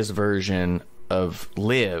like this version of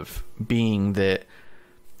Liv being that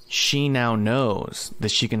she now knows that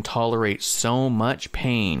she can tolerate so much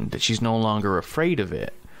pain that she's no longer afraid of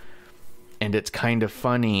it. And it's kind of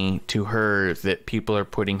funny to her that people are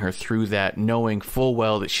putting her through that, knowing full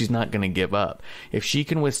well that she's not going to give up. If she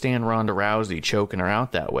can withstand Ronda Rousey choking her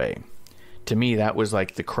out that way, to me, that was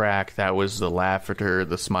like the crack. That was the laughter,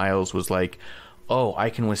 the smiles, was like, oh, I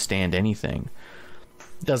can withstand anything.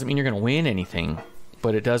 Doesn't mean you're going to win anything,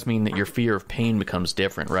 but it does mean that your fear of pain becomes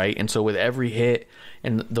different, right? And so with every hit,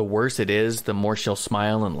 and the worse it is, the more she'll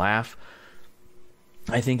smile and laugh.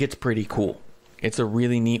 I think it's pretty cool. It's a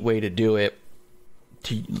really neat way to do it.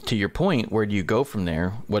 To your point, where do you go from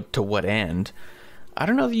there? To what end? I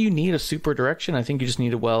don't know that you need a super direction. I think you just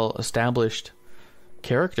need a well-established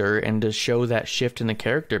character, and to show that shift in the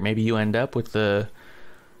character, maybe you end up with the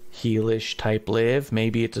heelish type Liv.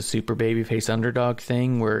 Maybe it's a super babyface underdog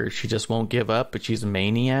thing where she just won't give up, but she's a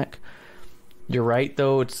maniac. You're right,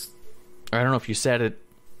 though. I don't know if you said it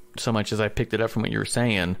so much as I picked it up from what you were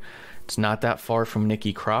saying. It's not that far from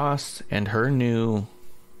Nikki Cross and her new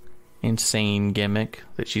insane gimmick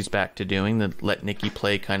that she's back to doing, the let Nikki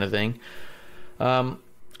play kind of thing.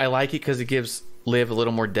 I like it because it gives Liv a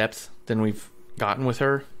little more depth than we've gotten with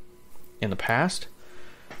her in the past.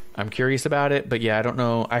 I'm curious about it, but yeah, I don't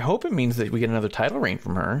know. I hope it means that we get another title reign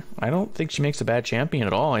from her. I don't think she makes a bad champion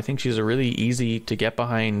at all. I think she's a really easy to get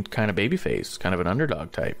behind kind of babyface, kind of an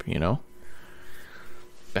underdog type, you know?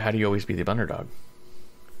 But how do you always be the underdog?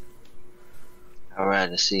 I'd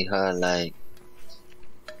rather see her, like,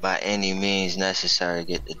 by any means necessary,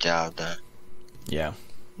 get the job done. Yeah.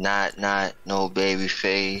 Not no baby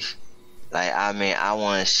face. Like, I mean, I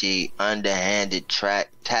want to see underhanded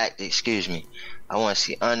tactics. Excuse me. I want to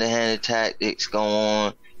see underhanded tactics go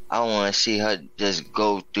on. I want to see her just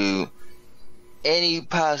go through any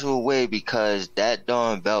possible way, because that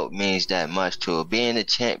darn belt means that much to her. Being a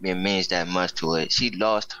champion means that much to her. She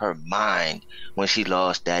lost her mind when she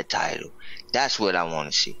lost that title. That's what I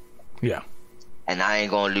want to see. Yeah. And I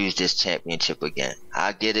ain't gonna lose this championship again.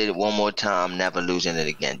 I get it one more time, never losing it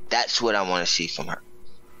again. That's what I want to see from her.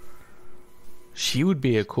 She would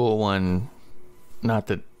be a cool one. Not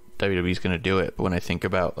that WWE's gonna do it, but when I think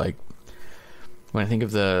about, like, when I think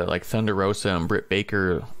of the, like, Thunder Rosa and Britt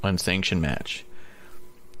Baker unsanctioned match,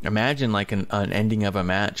 imagine like an ending of a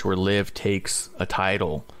match where Liv takes a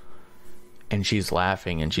title and she's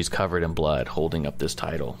laughing and she's covered in blood holding up this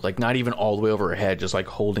title, like not even all the way over her head, just like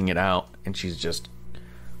holding it out, and she's just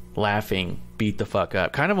laughing, beat the fuck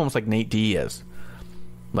up, kind of almost like Nate Diaz.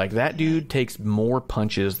 Like, that dude takes more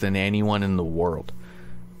punches than anyone in the world,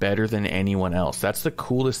 better than anyone else. That's the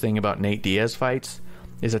coolest thing about Nate Diaz fights,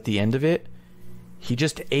 is at the end of it, he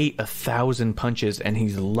just ate 1,000 punches and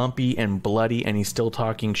he's lumpy and bloody and he's still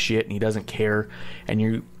talking shit and he doesn't care. And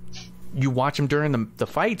you watch him during the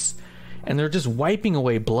fights and they're just wiping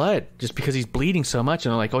away blood just because he's bleeding so much,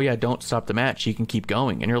 and they're like, oh yeah, don't stop the match, he can keep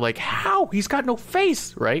going. And you're like, how? He's got no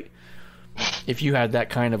face, right? If you had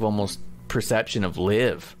that kind of almost perception of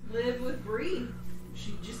Liv. Liv with Brie,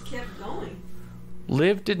 she just kept going.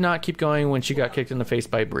 Liv did not keep going when she got kicked in the face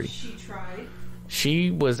by Brie. She tried.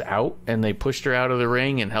 She was out and they pushed her out of the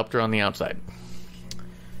ring and helped her on the outside.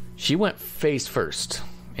 She went face first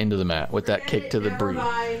into the mat with that kick to the Brie.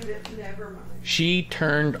 Never mind. She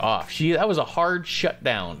turned off. That was a hard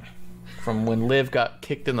shutdown from when Liv got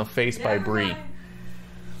kicked in the face by Brie.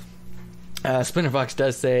 Spinner Fox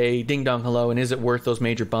does say, ding dong hello, and is it worth those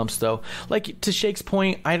major bumps though? Like, to Shake's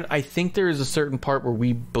point, I think there is a certain part where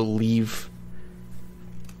we believe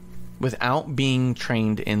without being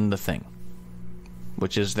trained in the thing,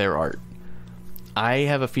 which is their art. I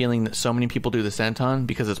have a feeling that so many people do the senton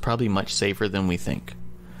because it's probably much safer than we think.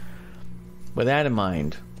 With that in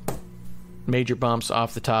mind, major bumps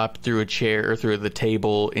off the top, through a chair, or through the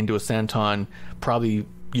table, into a senton, probably,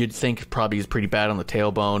 you'd think probably is pretty bad on the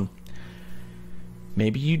tailbone.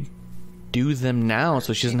 maybe you do them now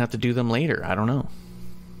so she doesn't have to do them later. I don't know.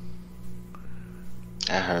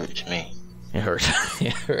 That hurts me. It hurts.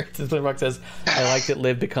 It hurts. And Twinbox says, I like that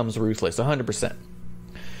Liv becomes ruthless. 100%.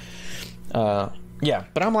 Yeah,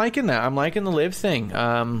 but I'm liking that. I'm liking the Liv thing.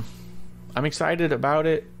 I'm excited about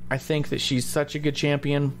it. I think that she's such a good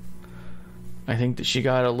champion. I think that she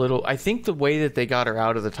got a little... I think the way that they got her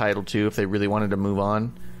out of the title, too, if they really wanted to move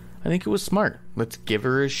on, I think it was smart. Let's give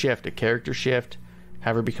her a shift, a character shift,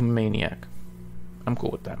 have her become a maniac. I'm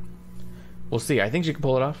cool with that. We'll see. I think she can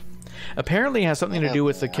pull it off. Apparently it has something to do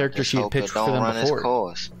with the character she had pitched for them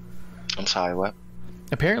before. I'm sorry, what?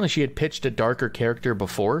 Apparently she had pitched a darker character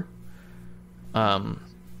before. Yeah,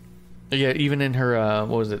 even in her,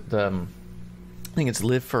 what was it, I think it's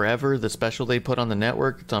Live Forever, the special they put on the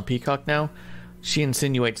network. It's on Peacock now. She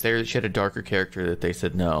insinuates there that she had a darker character that they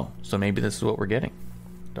said no. So maybe this is what we're getting.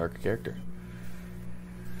 Darker character.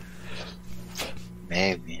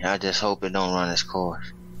 Maybe. I just hope it don't run its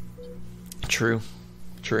course. True.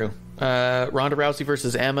 Ronda Rousey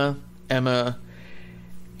versus Emma. Emma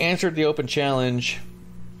answered the open challenge.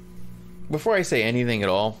 Before I say anything at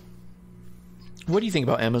all, what do you think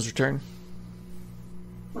about Emma's return?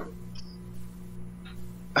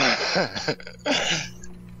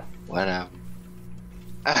 Whatever.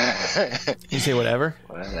 You say whatever?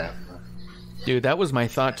 Whatever. Dude, that was my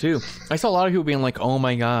thought too. I saw a lot of people being like, oh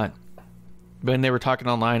my god. When they were talking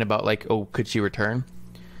online about like, oh, could she return?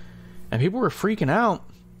 And people were freaking out.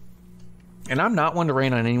 And I'm not one to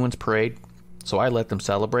rain on anyone's parade, so I let them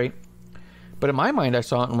celebrate. But in my mind, I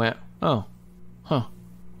saw it and went, oh, huh,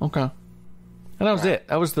 okay. And that was it.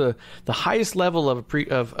 That was the highest level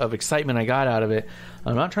of excitement I got out of it.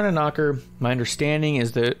 I'm not trying to knock her. My understanding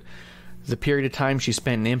is that the period of time she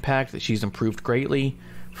spent in Impact, that she's improved greatly.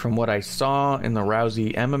 From what I saw in the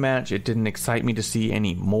Rousey-Emma match, it didn't excite me to see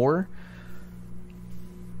any more.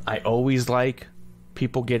 I always like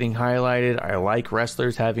people getting highlighted. I like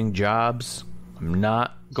wrestlers having jobs. I'm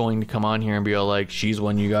not going to come on here and be all like, she's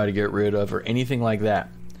one you got to get rid of or anything like that.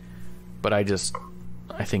 But I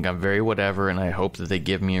think I'm very whatever, and I hope that they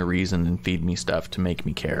give me a reason and feed me stuff to make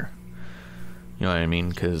me care. You know what I mean?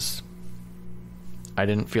 Because I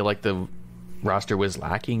didn't feel like the roster was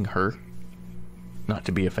lacking her. Not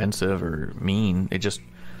to be offensive or mean. It just,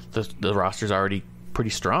 the roster's already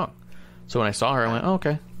pretty strong. So when I saw her, I went, oh,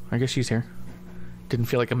 okay, I guess she's here. Didn't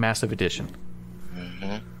feel like a massive addition.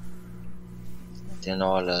 Mm-hmm. Then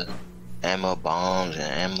all the Emma bombs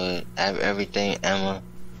and Emma, everything Emma.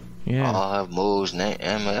 Yeah. All her moves, name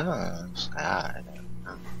Emma. God.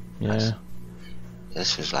 Yeah.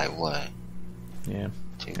 This was like what? Yeah.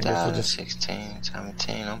 2016,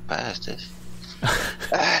 17. I'm past this.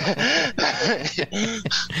 I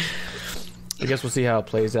guess we'll see how it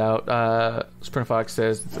plays out. Sprint Fox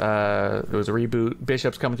says there was a reboot.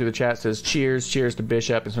 Bishop's coming through the chat, says cheers to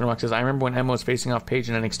Bishop. And Sprint Fox says, I remember when Emma was facing off Paige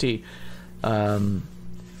in NXT.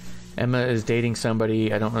 Emma is dating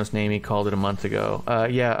somebody, I don't know his name, he called it a month ago.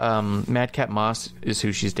 Madcap Moss is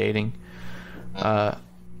who she's dating. And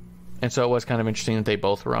so it was kind of interesting that they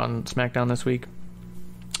both were on SmackDown this week.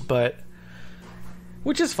 But,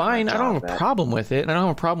 which is fine. I don't have a problem with it. And I don't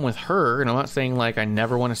have a problem with her. And I'm not saying, like, I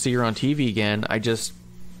never want to see her on TV again.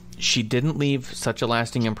 She didn't leave such a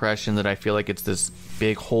lasting impression that I feel like it's this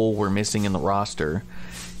big hole we're missing in the roster.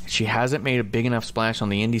 She hasn't made a big enough splash on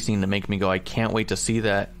the indie scene to make me go, I can't wait to see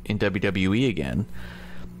that in WWE again.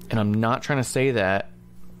 And I'm not trying to say that.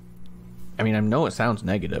 I mean, I know it sounds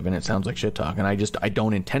negative and it sounds like shit talk, and I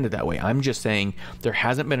don't intend it that way. I'm just saying there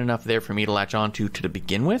hasn't been enough there for me to latch on to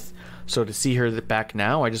begin with. So to see her back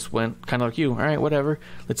now, I just went kind of like you. All right, whatever.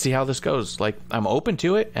 Let's see how this goes. Like, I'm open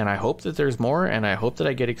to it, and I hope that there's more, and I hope that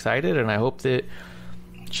I get excited, and I hope that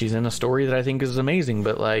she's in a story that I think is amazing.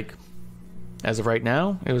 But, like, as of right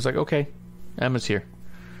now, it was like, okay, Emma's here.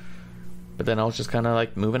 But then I was just kind of,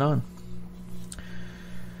 like, moving on.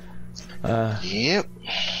 Yep.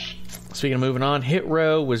 Speaking of moving on, Hit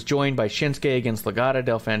Row was joined by Shinsuke against Legado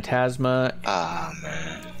del Fantasma. Ah,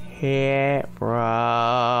 man. Hit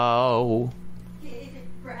Row.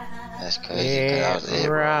 That's crazy. Cause I was a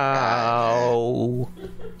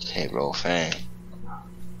Hit Row fan.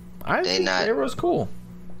 I think Hit Row's cool.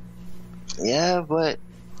 Yeah, but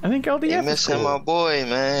I think LDF they is missing cool. my boy,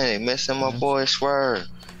 man. They missing my boy Swerve.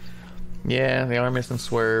 Yeah, they are missing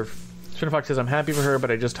Swerve. Fox says, I'm happy for her,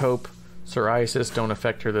 but I just hope psoriasis don't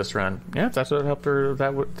affect her this run. Yeah, if that's what helped her,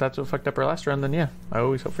 that's what fucked up her last run, then yeah, I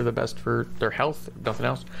always hope for the best for their health, if nothing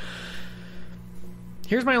else.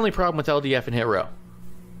 Here's my only problem with LDF and Hit Row.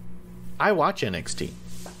 I watch NXT.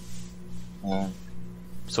 Mm.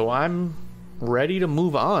 So I'm ready to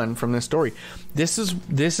move on from this story. This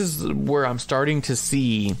is where I'm starting to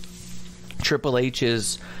see Triple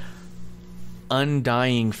H's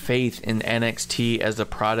undying faith in NXT as a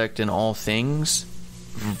product in all things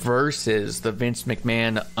versus the Vince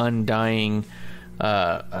McMahon undying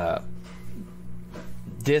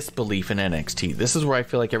disbelief in NXT. This is where I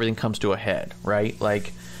feel like everything comes to a head, right?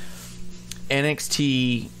 Like,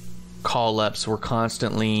 NXT call-ups were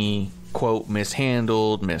constantly, quote,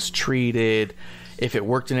 mishandled, mistreated. If it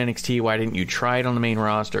worked in NXT, why didn't you try it on the main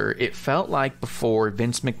roster? It felt like before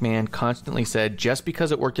Vince McMahon constantly said, just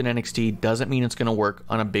because it worked in NXT doesn't mean it's going to work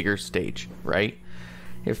on a bigger stage, right?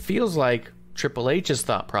 It feels like Triple H's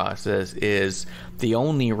thought process is the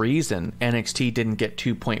only reason NXT didn't get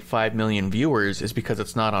 2.5 million viewers is because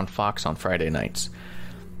it's not on Fox on Friday nights.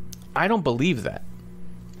 I don't believe that.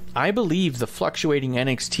 I believe the fluctuating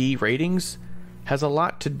NXT ratings has a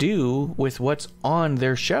lot to do with what's on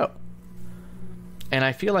their show. And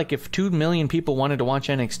I feel like if 2 million people wanted to watch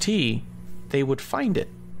NXT, they would find it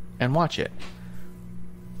and watch it.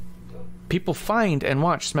 People find and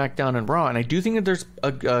watch SmackDown and Raw, and I do think that there's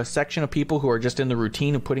a section of people who are just in the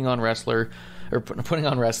routine of putting on wrestling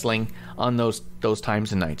on those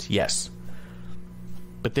times and nights. Yes,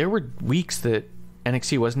 but there were weeks that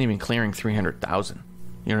NXT wasn't even clearing 300,000.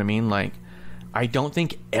 You know what I mean? Like, I don't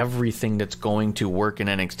think everything that's going to work in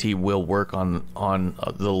NXT will work on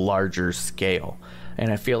the larger scale,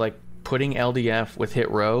 and I feel like putting LDF with Hit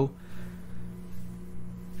Row,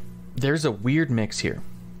 there's a weird mix here.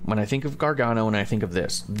 When I think of Gargano and I think of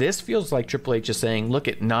this feels like Triple H is saying,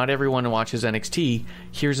 look, not everyone watches NXT.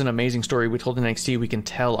 Here's an amazing story we told in NXT we can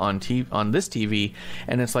tell on this TV,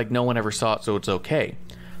 and it's like no one ever saw it, so it's okay.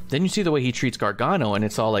 Then you see the way he treats Gargano, and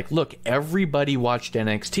it's all like, look, everybody watched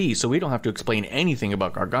NXT, so we don't have to explain anything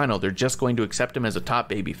about Gargano. They're just going to accept him as a top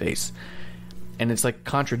babyface. And it's like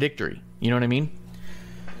contradictory. You know what I mean?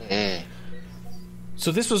 Yeah.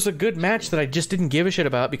 So this was a good match that I just didn't give a shit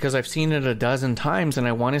about because I've seen it a dozen times, and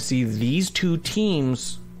I want to see these two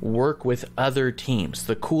teams work with other teams.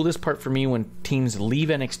 The coolest part for me when teams leave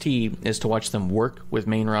NXT is to watch them work with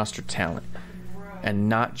main roster talent and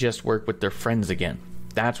not just work with their friends again.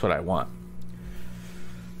 That's what I want.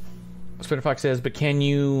 Spitter Fox says, but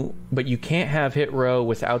you can't have Hit Row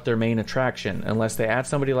without their main attraction unless they add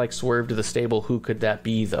somebody like Swerve to the stable. Who could that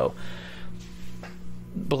be, though?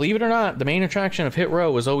 Believe it or not, the main attraction of Hit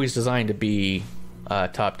Row was always designed to be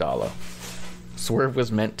Top Dollar. Swerve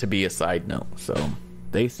was meant to be a side note, so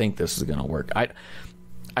they think this is going to work. I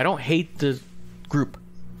don't hate the group,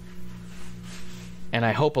 and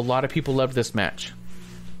I hope a lot of people loved this match,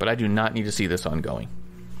 but I do not need to see this ongoing.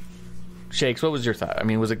 Shakes, what was your thought? I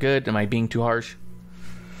mean, was it good? Am I being too harsh?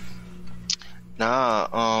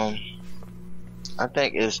 Nah, I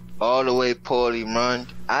think it's all the way poorly run.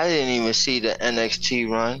 I didn't even see the NXT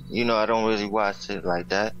run. You know, I don't really watch it like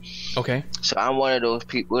that. Okay. So I'm one of those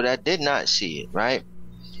people that did not see it, right?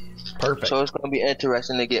 Perfect. So it's going to be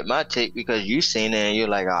interesting to get my take because you've seen it and you're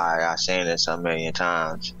like, all right, I've seen this a million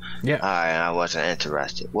times. Yeah. All right, I wasn't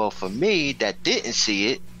interested. Well, for me that didn't see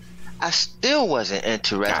it, I still wasn't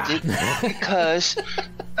interested because,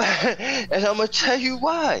 and I'm going to tell you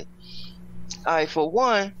why. All right, for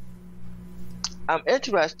one, I'm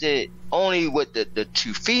interested only with the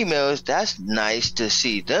two females. That's nice to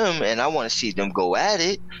see them, and I want to see them go at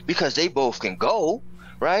it because they both can go,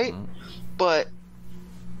 right? Mm-hmm. But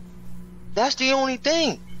that's the only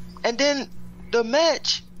thing. And then the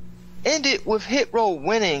match ended with Hit Row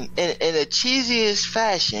winning in the cheesiest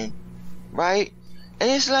fashion, right? And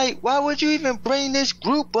it's like, why would you even bring this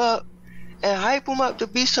group up and hype them up to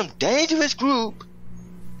be some dangerous group,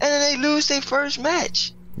 and then they lose their first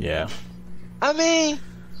match? Yeah. I mean,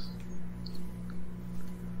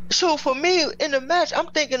 so for me in the match, I'm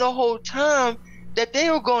thinking the whole time that they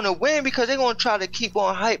were going to win because they're going to try to keep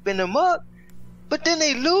on hyping them up, but then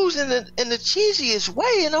they lose in the cheesiest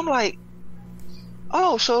way, and I'm like,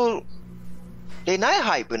 oh, so they're not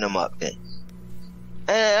hyping them up then?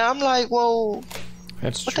 And I'm like, well,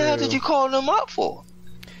 what the hell did you call them up for?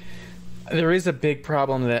 There is a big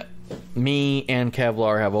problem that me and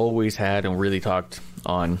Kevlar have always had and really talked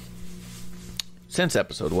on since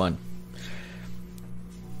episode 1.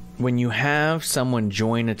 When you have someone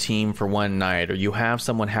join a team for one night, or you have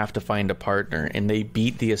someone have to find a partner, and they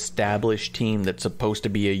beat the established team that's supposed to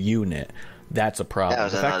be a unit, that's a problem.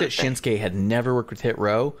 The fact that Shinsuke had never worked with Hit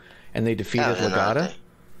Row, and they defeated Legata.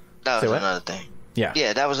 That was another thing.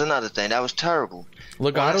 Yeah, that was another thing. That was terrible.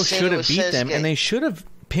 Legato should have beat them, and they should have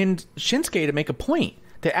pinned Shinsuke to make a point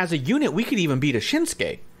that as a unit, we could even beat a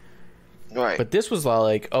Shinsuke. Right. But this was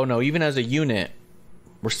like, oh no, even as a unit,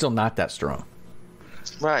 we're still not that strong.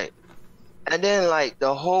 Right. And then like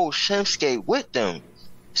the whole Shinsuke with them,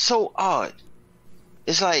 so odd.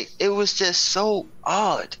 It's like it was just so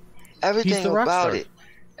odd. Everything about it,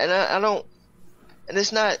 and I don't, and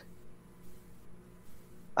it's not.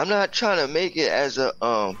 I'm not trying to make it as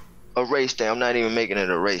a race thing. I'm not even making it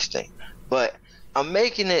a race thing, but I'm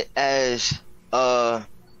making it as a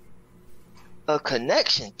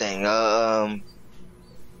connection thing.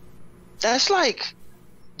 That's like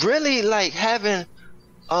really like having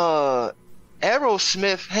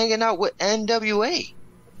Aerosmith hanging out with NWA.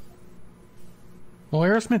 Well,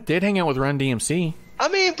 Aerosmith did hang out with Run DMC. I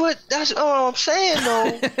mean, but that's all I'm saying,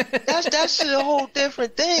 though. that's a whole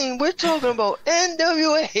different thing. We're talking about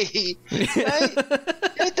NWA, right?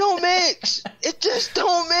 It don't mix. It just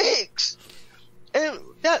don't mix. And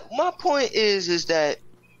that my point is that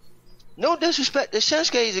no disrespect to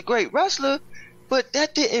Shinsuke, is a great wrestler, but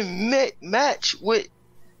that didn't match with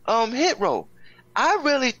Hit Row. I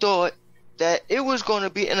really thought that it was going to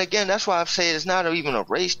be, and again, that's why I've said it's not even a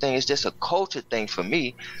race thing, it's just a culture thing for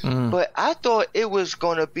me. But I thought it was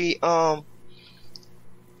going to be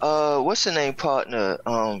what's the name partner,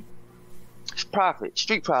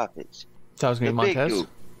 Street Profits. So I was going to be Montez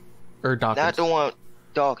or Dawkins? Not the one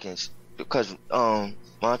Dawkins, because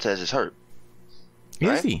Montez is hurt.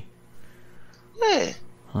 Right? Is he? Yeah.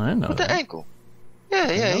 I didn't know with that. The ankle.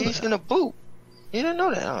 Yeah, he's in a boot. You didn't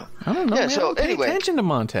know that, huh? I don't know. Yeah, man. so I don't pay anyway, attention to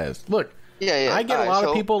Montez. Look, yeah. I get a lot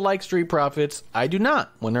of people like Street Profits. I do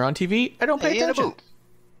not. When they're on TV, I don't pay attention.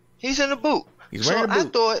 He's in a boot. He's wearing a boot. I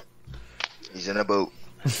thought he's in a boot.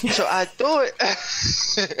 So I thought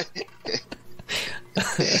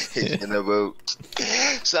he's in a boot.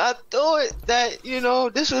 So I thought that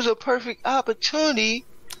this was a perfect opportunity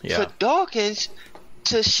for Dawkins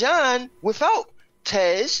to shine without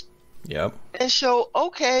Tez. Yep. And show,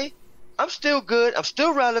 okay, I'm still good, I'm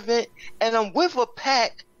still relevant, and I'm with a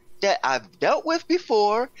pack that I've dealt with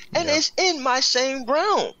before, and it's in my same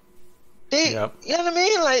realm. You know what I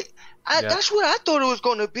mean? Like, that's what I thought it was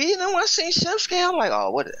going to be. And then when I seen Shinsuke, I'm like, oh,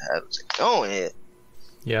 what the hell is it going here?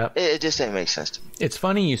 Yeah. It just didn't make sense to me. It's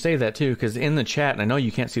funny you say that, too, because in the chat, and I know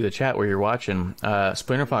you can't see the chat where you're watching,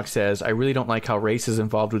 Splinter Fox says, I really don't like how race is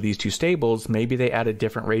involved with these two stables. Maybe they add a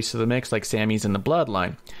different race to the mix, like Sammy's in the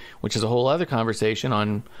Bloodline, which is a whole other conversation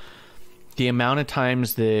on the amount of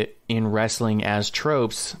times that in wrestling as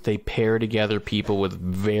tropes, they pair together people with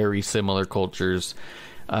very similar cultures,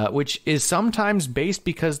 which is sometimes based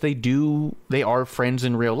because they are friends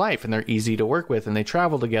in real life and they're easy to work with and they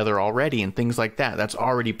travel together already and things like that. That's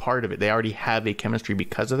already part of it. They already have a chemistry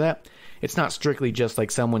because of that. It's not strictly just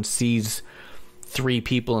like someone sees three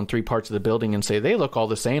people in three parts of the building and say, they look all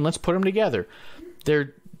the same, let's put them together.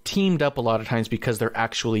 They're teamed up a lot of times because they're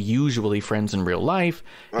actually usually friends in real life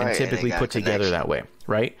and typically put together that way,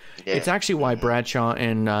 right? Yeah. It's actually why Bradshaw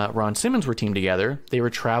and Ron Simmons were teamed together. They were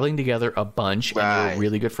traveling together a bunch and they were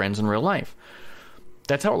really good friends in real life.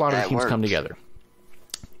 That's how a lot of teams come together.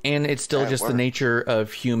 And it's still just the nature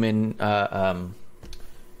of human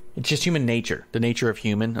it's just human nature, the nature of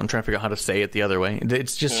human. I'm trying to figure out how to say it the other way.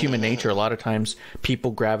 It's just human nature. A lot of times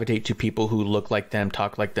people gravitate to people who look like them,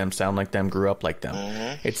 talk like them, sound like them, grew up like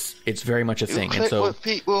them. It's very much a thing. And so with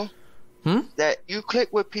people that you click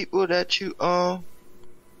with people that you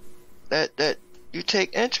that you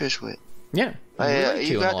take interest with. Yeah.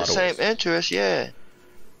 You got the same interest,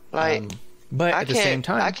 Like but at the same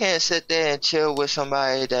time, I can't sit there and chill with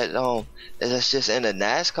somebody that's just in a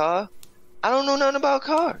NASCAR. I don't know nothing about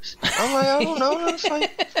cars. I'm like, I don't know. It's like,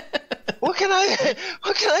 what can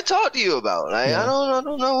I talk to you about? Like, I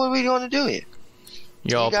don't know what we're going to do here.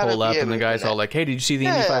 You all pull up and the guy's all like, hey, did you see the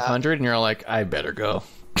Indy 500? And you're all like, I better go.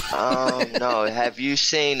 No. Have you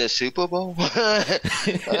seen the Super Bowl?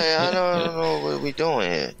 I don't know what we're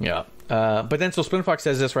doing here. Yeah. But then so Splinter Fox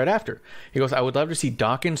says this right after. He goes, I would love to see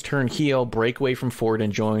Dawkins turn heel, break away from Ford,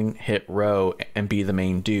 and join Hit Row and be the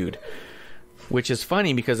main dude. Which is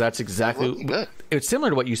funny because that's exactly... It's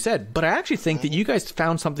similar to what you said, but I actually think that you guys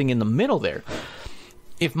found something in the middle there.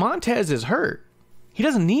 If Montez is hurt, he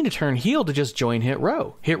doesn't need to turn heel to just join Hit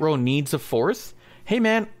Row. Hit Row needs a fourth. Hey,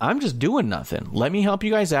 man, I'm just doing nothing. Let me help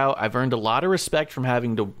you guys out. I've earned a lot of respect from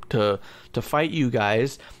having to fight you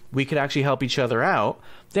guys. We could actually help each other out.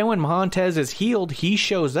 Then when Montez is healed, he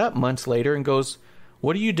shows up months later and goes,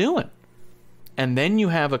 what are you doing? And then you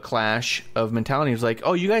have a clash of mentality. It's like,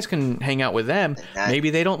 oh, you guys can hang out with them. Maybe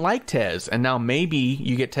they don't like Tez. And now maybe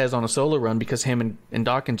you get Tez on a solo run because him and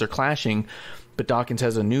Dawkins are clashing, but Dawkins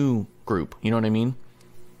has a new group. You know what I mean?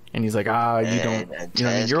 And he's like, you don't. You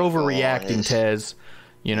know, you're overreacting, Tez.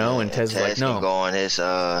 You know, and Tez is like, no. Can go on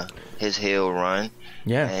his heel run.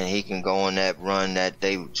 Yeah. And he can go on that run that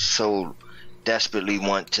they so desperately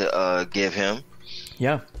want to give him.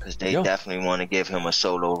 Yeah. Because they definitely want to give him a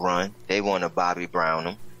solo run. They want to Bobby Brown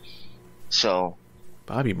him. So.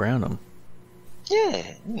 Bobby Brown him?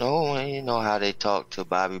 Yeah. You know how they talk to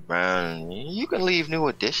Bobby Brown. And you can leave New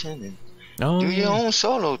Edition and do your own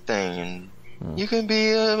solo thing. And you can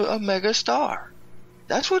be a mega star.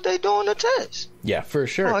 That's what they doing to Tez. Yeah, for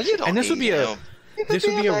sure. Oh, you don't and this would be him. This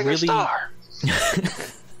would be a really. Star.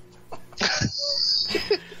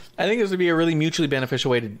 I think this would be a really mutually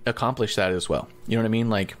beneficial way to accomplish that as well. You know what I mean?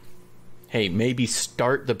 Like, hey, maybe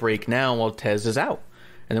start the break now while Tez is out,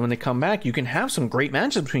 and then when they come back, you can have some great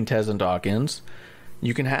matches between Tez and Dawkins.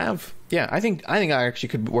 You can have, I think I actually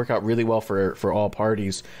could work out really well for all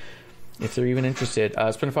parties if they're even interested.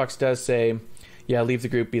 Spinnerfox does say, yeah, leave the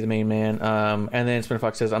group, be the main man. And then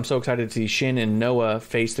Spinnerfox says, I'm so excited to see Shin and Noah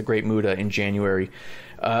face the Great Muta in January.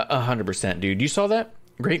 100%, dude. You saw that?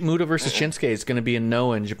 Great Muta versus Shinsuke is going to be in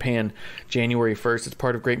Noah in Japan January 1st. It's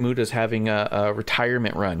part of Great Muta's having a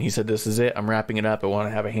retirement run. He said, this is it. I'm wrapping it up. I want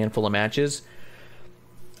to have a handful of matches.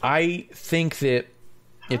 I think that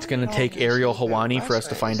it's going to take Ariel Helwani for us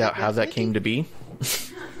to find out how that came to be.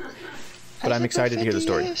 But I'm excited to hear the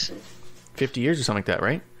story. 50 years or something like that,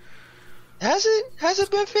 right? Has it? Has it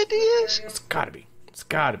been 50 years? It's got to be. It's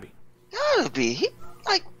got to be. Gotta be.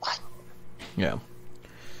 Like, what? Yeah.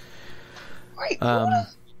 Great Muta?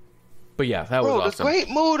 But yeah, that was awesome. The Great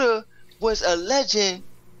Muta was a legend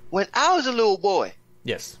when I was a little boy.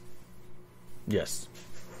 Yes. Yes.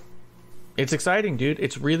 It's exciting, dude.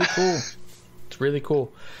 It's really cool. It's really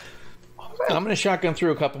cool. I'm going to shotgun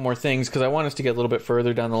through a couple more things because I want us to get a little bit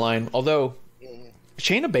further down the line. Although,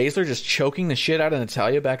 Shayna Baszler just choking the shit out of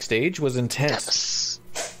Natalya backstage was intense.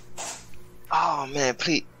 Oh, man,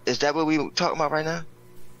 please. Is that what we talking about right now?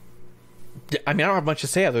 I mean, I don't have much to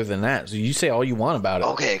say other than that. So you say all you want about it.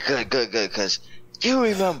 Okay, good. Because you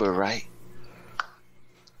remember, right?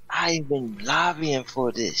 I've been lobbying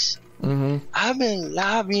for this. Mm-hmm. I've been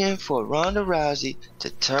lobbying for Ronda Rousey to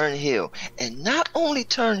turn heel. And not only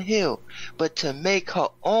turn heel, but to make her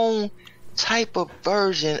own type of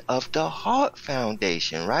version of the Hart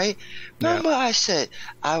Foundation, right? Remember I said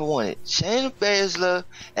I wanted Shayna Baszler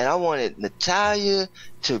and I wanted Natalya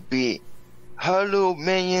to be her little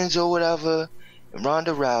minions or whatever, and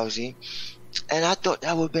Ronda Rousey, and I thought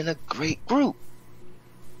that would have been a great group.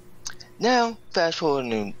 Now, fast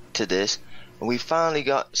forwarding to this, and we finally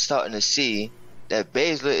starting to see that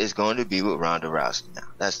Baszler is going to be with Ronda Rousey now.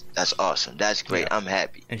 That's awesome. That's great. Yeah. I'm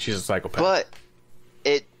happy. And she's a psychopath. But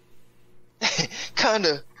it kind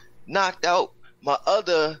of knocked out my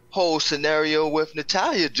other whole scenario with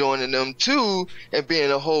Natalya joining them too and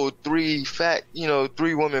being a whole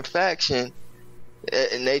three-woman faction.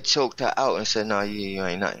 And they choked her out and said, no, you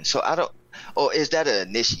ain't nothing. So I don't, or is that an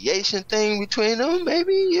initiation thing between them?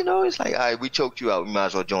 Maybe, it's like, all right, we choked you out. You might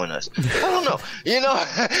as well join us. I don't know.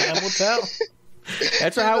 Time will tell.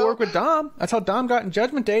 That's how it worked with Dom. That's how Dom got in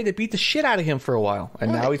Judgment Day. They beat the shit out of him for a while.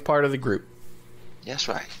 And now he's part of the group. That's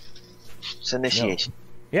right. It's initiation.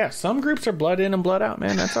 Yeah, some groups are blood in and blood out,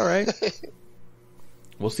 man. That's all right.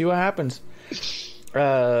 We'll see what happens.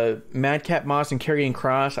 Madcap Moss and Karrion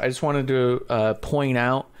Kross. I just wanted to point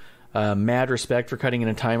out mad respect for cutting in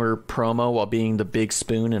a timer promo while being the big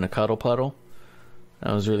spoon in a cuddle puddle.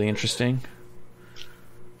 That was really interesting.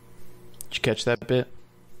 Did you catch that bit?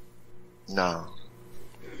 No.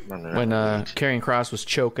 When Karrion Kross was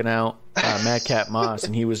choking out Madcap Moss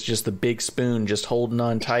and he was just the big spoon just holding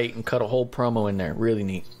on tight and cut a whole promo in there. Really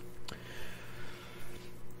neat.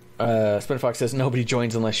 Spinfox says nobody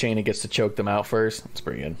joins unless Shayna gets to choke them out first. That's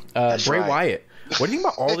pretty good. Bray Wyatt. What do you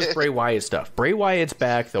think about all this Bray Wyatt stuff? Bray Wyatt's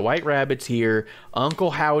back. The White Rabbit's here.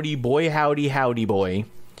 Uncle Howdy. Boy Howdy. Howdy Boy.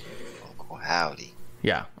 Uncle Howdy.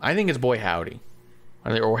 Yeah. I think it's Boy Howdy.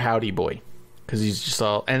 Or Howdy Boy. Because he's just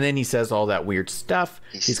all... And then he says all that weird stuff.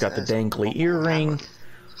 He's got the dangly earring. Howdy.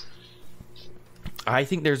 I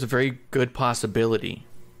think there's a very good possibility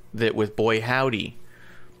that with Boy Howdy,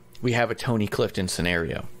 we have a Tony Clifton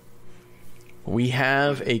scenario. We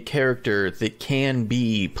have a character that can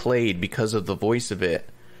be played because of the voice of it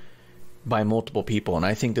by multiple people. And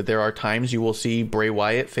I think that there are times you will see Bray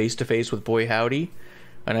Wyatt face-to-face with Boy Howdy.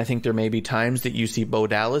 And I think there may be times that you see Bo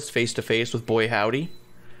Dallas face-to-face with Boy Howdy.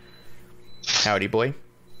 Howdy Boy.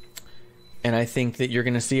 And I think that you're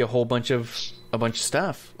going to see a bunch of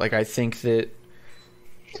stuff. Like, I think that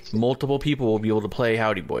multiple people will be able to play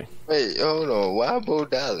Howdy Boy. Wait, hold on. Why Bo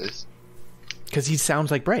Dallas? Because he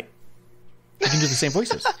sounds like Bray. He can do the same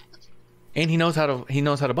voices, and he knows how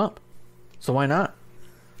to bump. So why not?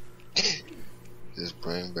 Just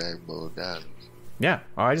bring back Bo Dallas. Yeah,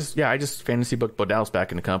 I just fantasy booked Bo Dallas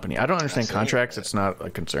back in the company. I don't understand contracts. It's not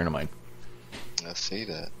a concern of mine. I see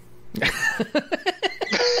that.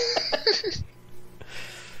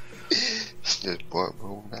 Just bought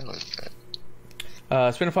rolled out like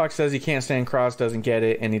that. Spinner Fox says he can't stand Cross, doesn't get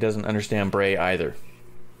it, and he doesn't understand Bray either.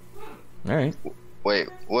 All right. Wait,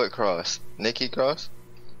 what Cross? Nikki Cross?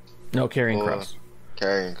 No, Karrion Cross.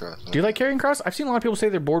 Karrion Cross. Do you like Karrion Cross? I've seen a lot of people say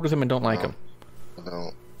they're bored with him and don't like him. I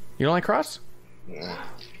don't. You don't like Cross? Mm.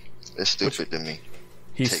 It's stupid to me.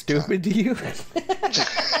 He's TikTok. stupid to you?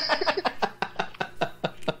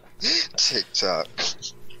 TikTok.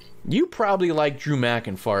 You probably like Drew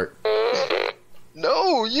McIntyre.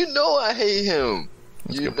 No, you know I hate him.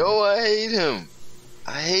 I hate him.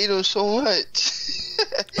 I hate him so much.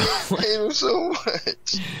 I hate him so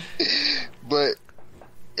much. But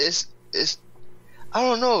it's I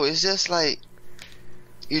don't know. It's just like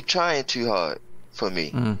you're trying too hard for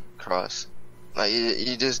me, Cross. Like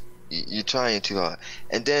you're trying too hard.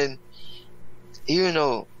 And then even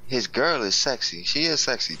though his girl is sexy, she is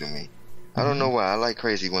sexy to me. I don't know why. I like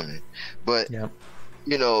crazy women, but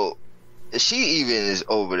you know, she even is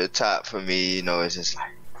over the top for me. You know, it's just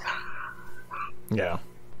like yeah.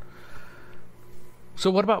 So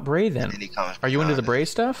what about Bray then? Are you into the Bray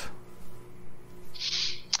stuff?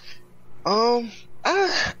 I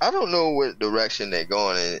don't know what direction they're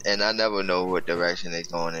going in, and I never know what direction they're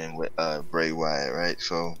going in with Bray Wyatt, right?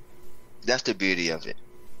 So that's the beauty of it.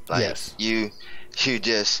 Like yes. You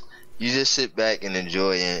just sit back and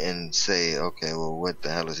enjoy and say, okay, well, what the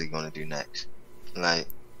hell is he going to do next? Like,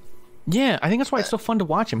 yeah, I think that's why it's so fun to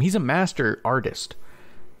watch him. He's a master artist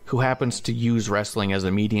who happens to use wrestling as a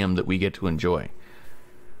medium that we get to enjoy.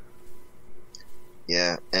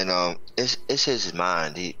 Yeah, and it's his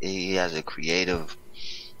mind. He has a creative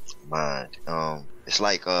mind. It's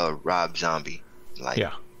like Rob Zombie. Like,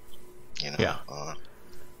 yeah, you know,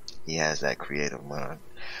 he has that creative mind.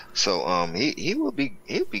 So he'll be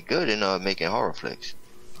good in making horror flicks.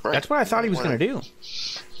 Right. That's what I thought he was going to do.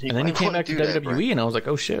 And then he came back to WWE, and I was like,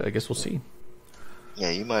 oh shit, I guess we'll see.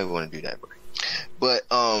 Yeah, you might want to do that, bro. But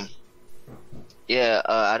I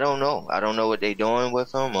don't know. I don't know what they're doing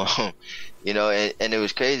with him. You know, and it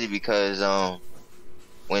was crazy because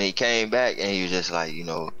when he came back and he was just like, you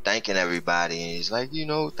know, thanking everybody, and he's like, you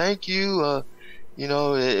know, thank you. You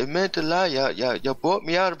know, it meant a lot. Y'all brought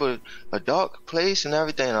me out of a dark place and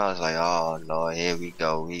everything. And I was like, oh Lord, here we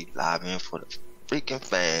go. We live in for the freaking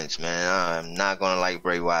fans, man. I'm not gonna like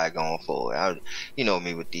Bray Wyatt going forward. You know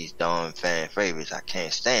me with these dumb fan favorites. I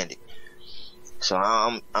can't stand it. So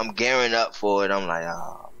I'm gearing up for it. I'm like,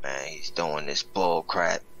 oh man, he's doing this bull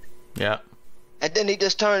crap. Yeah. And then he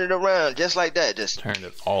just turned it around just like that. Just turned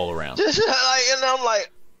it all around. Just like, and I'm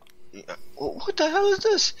like, what the hell is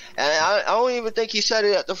this? And I don't even think he said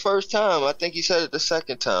it at the first time. I think he said it the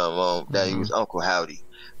second time that he was Uncle Howdy.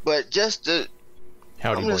 But just the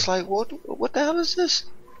Howdy I'm boy. just like, what the hell is this?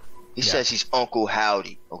 He says he's Uncle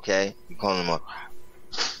Howdy, okay? You call him Uncle.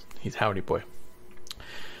 He's Howdy boy.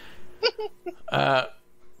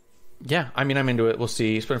 Yeah, I mean, I'm into it. We'll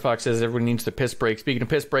see. Spinner Fox says everyone needs the piss break. Speaking of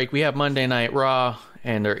piss break, we have Monday Night Raw,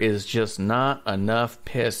 and there is just not enough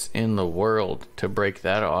piss in the world to break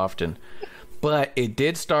that often. But it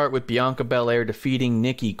did start with Bianca Belair defeating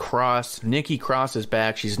Nikki Cross. Nikki Cross is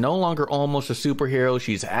back. She's no longer almost a superhero.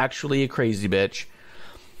 She's actually a crazy bitch.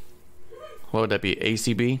 What would that be?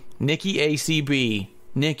 ACB? Nikki ACB.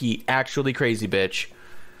 Nikki, actually crazy bitch.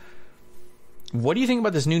 What do you think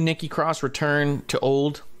about this new Nikki Cross return to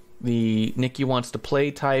old? The Nikki wants to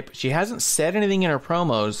play type. She hasn't said anything in her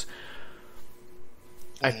promos.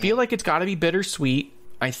 I feel like it's got to be bittersweet.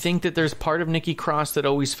 I think that there's part of Nikki Cross that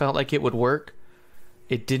always felt like it would work.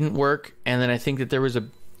 It didn't work. And then I think that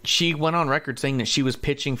she went on record saying that she was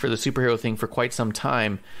pitching for the superhero thing for quite some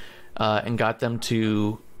time and got them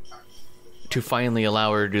to finally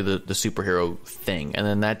allow her to do the superhero thing. And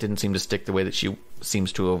then that didn't seem to stick the way that she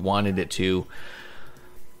seems to have wanted it to.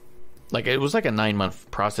 Like, it was like a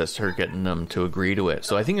 9-month process, her getting them to agree to it.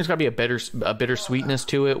 So I think there's got to be a bittersweetness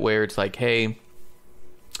to it, where it's like, hey,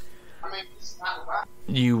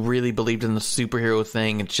 you really believed in the superhero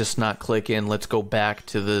thing, it's just not clicking. Let's go back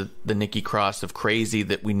to the Nikki Cross of crazy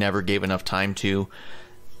that we never gave enough time to.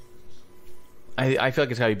 I feel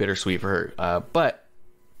like it's got to be bittersweet for her. But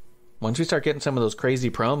once we start getting some of those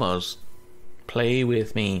crazy promos, play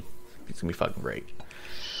with me. It's going to be fucking great.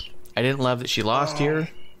 I didn't love that she lost here.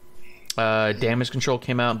 Damage Control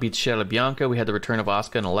came out and beat shit out of Bianca. We had the return of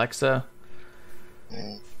Asuka and Alexa.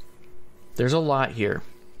 There's a lot here.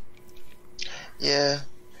 Yeah,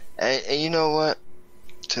 and you know what?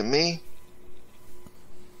 To me,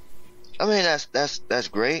 I mean that's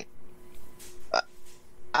great.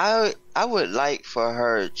 I would like for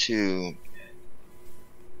her to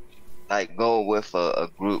like go with a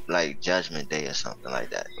group like Judgment Day or something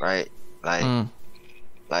like that, right?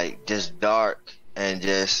 Like just dark and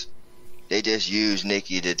they just use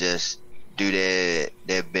Nikki to just do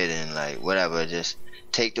their bidding, like whatever, just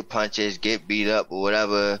take the punches, get beat up or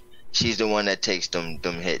whatever. She's the one that takes them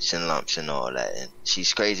hits and lumps and all that, and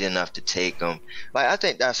she's crazy enough to take them. Like I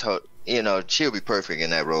think that's her. You know, she'll be perfect in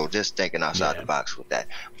that role. Just thinking outside the box with that.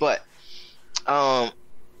 But I'm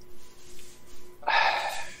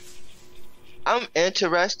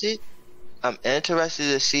interested. I'm interested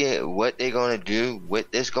to see what they're gonna do with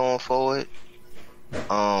this going forward.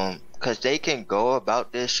 Because they can go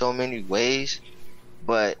about this so many ways,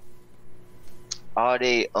 but are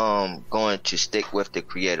they going to stick with the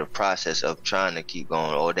creative process of trying to keep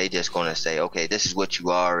going, or are they just going to say, okay, this is what you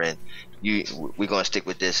are, and we're going to stick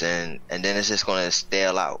with this, and then it's just going to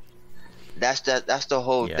stale out? That's the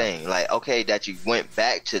whole thing. Like, okay, that you went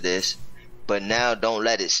back to this, but now don't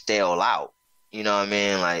let it stale out. You know what I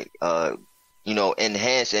mean? Like,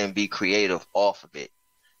 enhance and be creative off of it.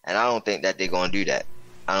 And I don't think that they're going to do that.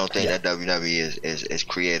 I don't think that WWE is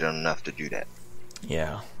creative enough to do that.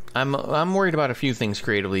 Yeah. I'm worried about a few things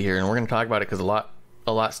creatively here, and we're going to talk about it because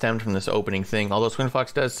a lot stemmed from this opening thing. Although Swin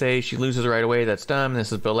Fox does say she loses right away, that's dumb.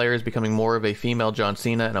 This is Belair is becoming more of a female John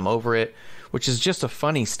Cena, and I'm over it. Which is just a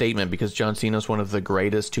funny statement because John Cena's one of the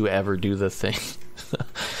greatest to ever do the thing.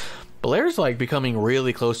 Belair's like becoming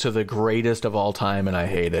really close to the greatest of all time, and I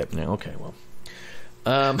hate it. Okay, well.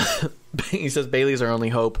 He says Bayley's our only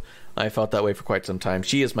hope. I felt that way for quite some time.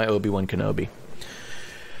 She is my Obi-Wan Kenobi.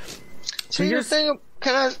 So here's the thing.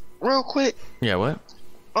 Can I real quick? Yeah, what?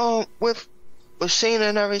 With Cena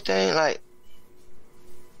and everything, like,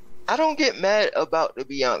 I don't get mad about the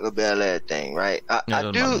Bianca Belair thing, right?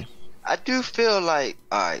 I do feel like,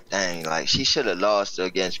 all right, dang, like she should have lost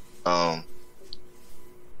against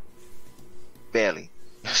Bayley.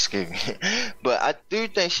 Excuse me, but I do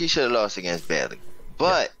think she should have lost against Bayley.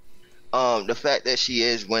 But the fact that she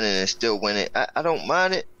is winning and still winning, I don't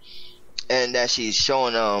mind it, and that she's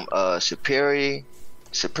showing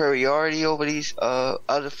superiority over these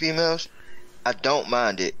other females, I don't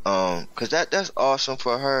mind it, because that's awesome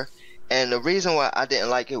for her. And the reason why I didn't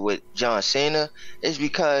like it with John Cena is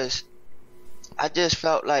because I just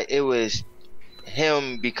felt like it was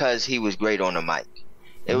him because he was great on the mic.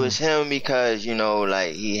 It was him because,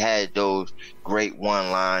 like he had those great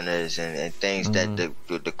one-liners and things that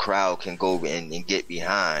the crowd can go and get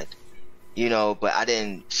behind, but I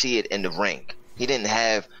didn't see it in the ring. He didn't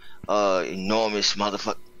have enormous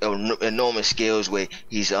skills where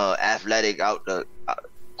he's athletic out the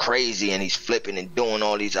crazy and he's flipping and doing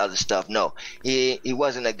all these other stuff. No, he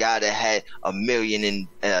wasn't a guy that had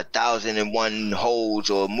 1,000,001 holds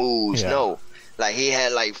or moves. No, like he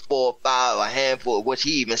had like 4 or 5, a handful, which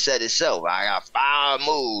he even said himself, I got 5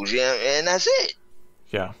 moves, and that's it.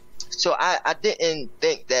 Yeah. So I didn't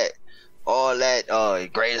think that all that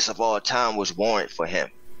greatest of all time was warrant for him.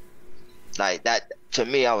 Like that, to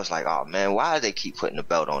me, I was like, oh man, why do they keep putting the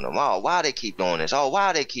belt on him? Oh, why they keep doing this? Oh,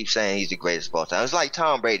 why they keep saying he's the greatest of all time? It's like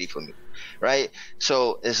Tom Brady for me, right?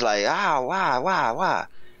 So it's like, why?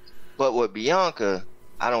 But with Bianca,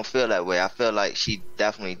 I don't feel that way. I feel like she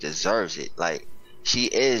definitely deserves it. Like, she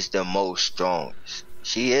is the most strongest.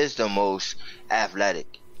 She is the most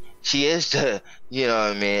athletic. She is the, you know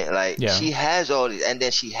what I mean? Like, she has all these, and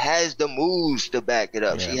then she has the moves to back it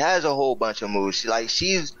up. Yeah. She has a whole bunch of moves.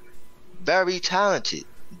 She's very talented.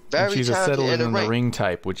 She's a settle in the ring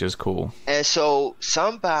type, which is cool. And so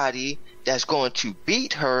somebody that's going to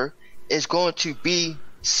beat her is going to be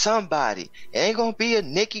somebody. It ain't going to be a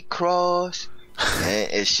Nikki Cross.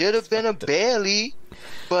 And it should have been a Bayley.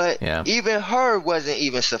 But even her wasn't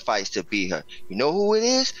even suffice to beat her. You know who it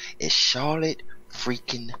is? It's Charlotte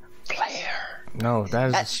freaking Flair. No,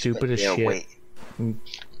 that's stupid as shit.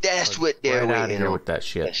 That's what they're waiting out of here with that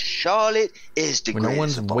shit. And Charlotte is the greatest. No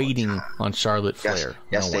one's waiting on Charlotte Flair.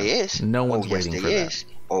 Yes, there is. No one's waiting for that.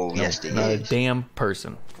 Oh, yes, there is. Not a damn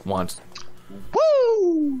person wants.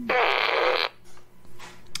 Woo!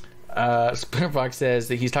 Spinner Fox says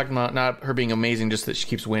that he's talking about not her being amazing, just that she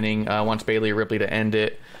keeps winning. Wants Bayley or Ripley to end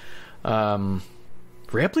it.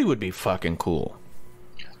 Ripley would be fucking cool.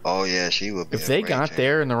 Oh yeah, she would be. If they got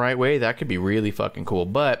there in the right way, that could be really fucking cool.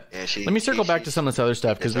 But let me circle back to some of this other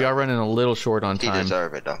stuff because we are running a little short on time. She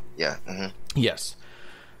deserve it though. Yeah. Yes.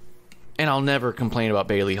 And I'll never complain about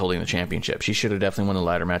Bayley holding the championship. She should have definitely won the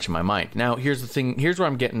ladder match in my mind. Now here's the thing. Here's where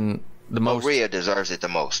I'm getting the most. Rhea deserves it the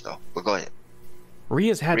most though. But go ahead.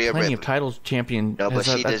 Rhea's had plenty of titles champion. No, but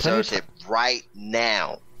she deserves it right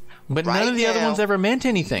now. But none of the other ones ever meant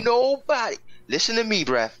anything. Nobody. Listen to me,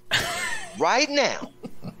 bruh. Right now,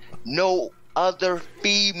 no other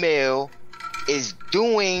female is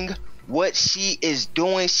doing what she is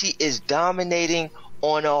doing. She is dominating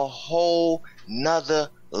on a whole nother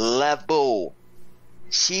level.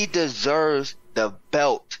 She deserves the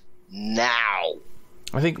belt now.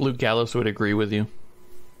 I think Luke Gallows would agree with you.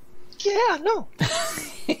 Yeah, no.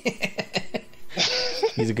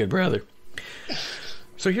 He's a good brother.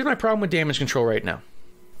 So here's my problem with Damage Control right now.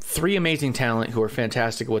 3 amazing talent who are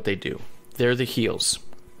fantastic at what they do. They're the heels.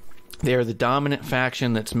 They are the dominant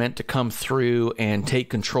faction that's meant to come through and take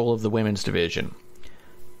control of the women's division.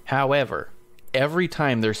 However, every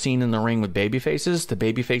time they're seen in the ring with babyfaces, the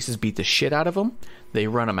babyfaces beat the shit out of them. They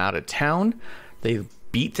run them out of town. They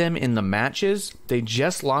beat them in the matches. They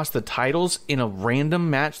just lost the titles in a random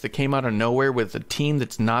match that came out of nowhere with a team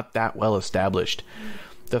that's not that well established.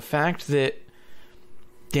 The fact that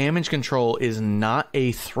Damage Control is not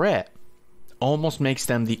a threat almost makes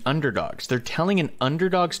them the underdogs. They're telling an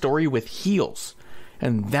underdog story with heels.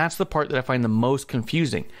 And that's the part that I find the most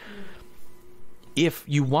confusing. If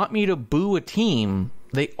you want me to boo a team,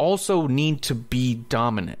 they also need to be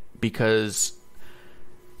dominant. Because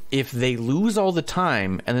if they lose all the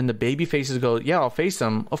time and then the baby faces go, yeah, I'll face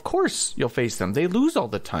them. Of course you'll face them. They lose all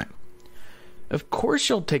the time. Of course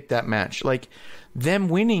you'll take that match. Like, them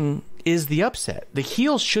winning is the upset. The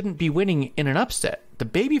heels shouldn't be winning in an upset. The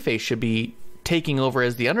babyface should be taking over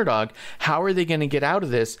as the underdog. How are they going to get out of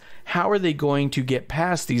this? How are they going to get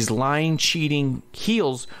past these lying, cheating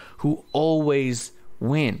heels who always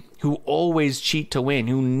win, who always cheat to win,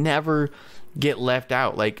 who never get left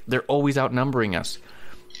out? Like, they're always outnumbering us.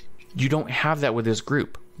 You don't have that with this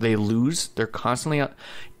group. They lose. They're constantly out.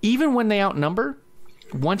 Even when they outnumber,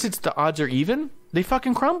 once it's the odds are even, they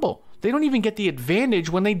fucking crumble. They don't even get the advantage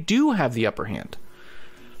when they do have the upper hand.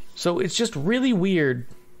 So it's just really weird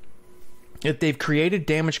that they've created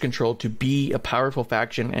Damage Control to be a powerful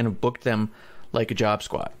faction and have booked them like a job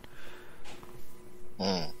squad. You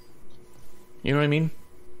know what I mean?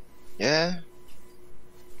 Yeah.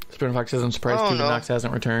 Spinner Fox says, I'm surprised Tegan Knox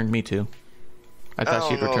hasn't returned. Me too. I thought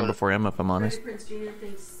she'd return before Emma, if I'm honest. Freddie Prinze Jr.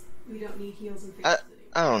 thinks we don't need heels and faces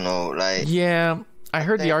I don't know, like... Yeah, I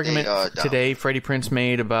heard the argument today Freddie Prinze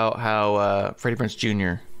made about how... Freddie Prinze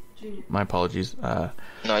Jr. My apologies.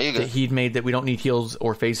 No, you good. That he'd made that we don't need heels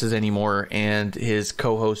or faces anymore, and his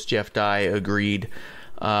co-host Jeff Dye agreed.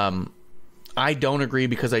 I don't agree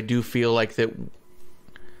because I do feel like that...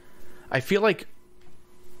 I feel like...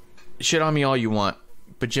 Shit on me all you want,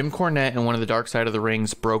 but Jim Cornette in one of the Dark Side of the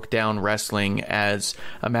Rings broke down wrestling as,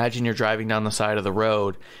 imagine you're driving down the side of the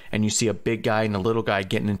road and you see a big guy and a little guy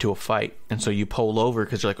getting into a fight, and so you pull over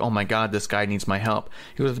because you're like, oh my god, this guy needs my help.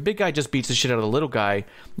 He goes, the big guy just beats the shit out of the little guy.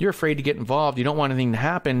 You're afraid to get involved. You don't want anything to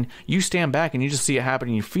happen. You stand back and you just see it happen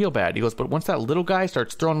and you feel bad. He goes, but once that little guy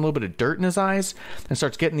starts throwing a little bit of dirt in his eyes and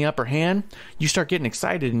starts getting the upper hand, you start getting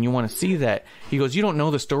excited and you want to see that. He goes, you don't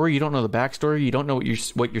know the story, you don't know the backstory, you don't know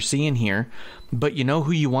what you're seeing here, but you know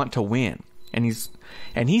who you want to win. And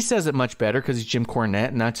he says it much better because he's Jim Cornette,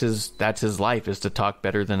 and that's his life, is to talk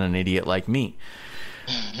better than an idiot like me.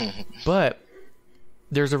 But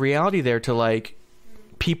there's a reality there to, like,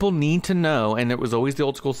 people need to know, and it was always the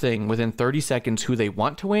old school thing, within 30 seconds who they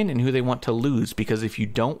want to win and who they want to lose, because if you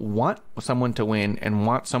don't want someone to win and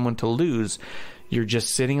want someone to lose, you're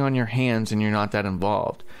just sitting on your hands and you're not that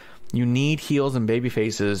involved. You need heels and baby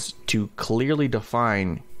faces to clearly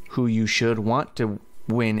define who you should want to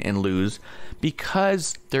win and lose,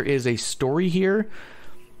 because there is a story here,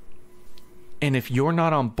 and if you're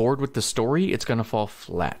not on board with the story, it's going to fall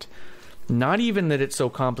flat. Not even that it's so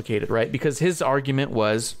complicated, right? Because his argument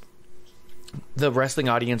was the wrestling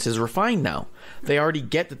audience is refined now. They already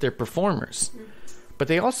get that they're performers, but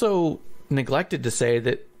they also neglected to say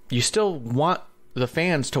that you still want the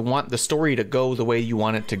fans to want the story to go the way you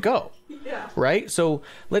want it to go. Yeah. Right? So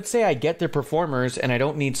let's say I get they're performers and I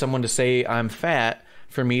don't need someone to say I'm fat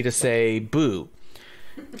for me to say boo.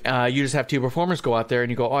 You just have 2 performers go out there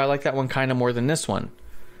and you go, oh, I like that one kind of more than this one.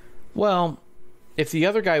 Well, if the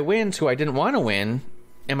other guy wins who I didn't want to win,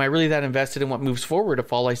 am I really that invested in what moves forward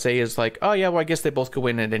if all I say is like, oh yeah, well, I guess they both could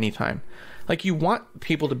win at any time? Like, you want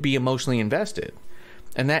people to be emotionally invested,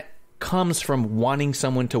 and that comes from wanting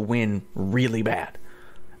someone to win really bad.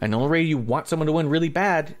 And the only way you want someone to win really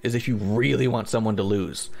bad is if you really want someone to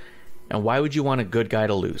lose. And why would you want a good guy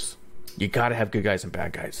to lose? You gotta have good guys and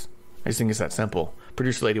bad guys. I just think it's that simple.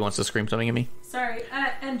 Producer lady wants to scream something at me. Sorry,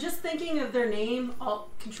 and just thinking of their name,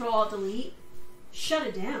 Control Alt Delete, shut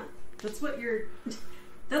it down. That's what you're...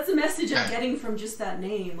 That's the message I'm getting from just that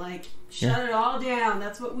name. Like, shut it all down.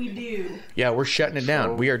 That's what we do. Yeah, we're shutting it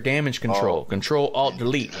down. We are Damage Control. Control Alt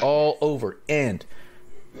Delete all over. End.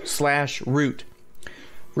 /root.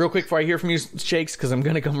 Real quick before I hear from you, Shakes, because I'm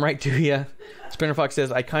going to come right to you. Spinner Fox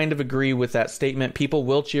says, I kind of agree with that statement. People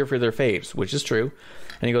will cheer for their faves, which is true.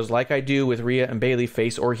 And he goes, like I do with Rhea and Bayley,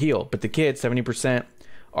 face or heel. But the kids, 70%,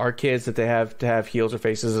 are kids that they have to have heels or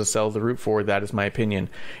faces to sell the root for. That is my opinion.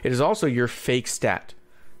 It is also your fake stat.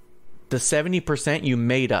 The 70% you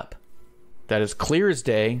made up. That is clear as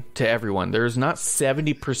day to everyone. There is not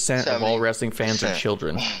 70% of all wrestling fans are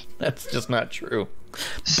children. That's just not true.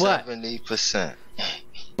 But 70%.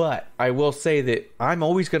 But I will say that I'm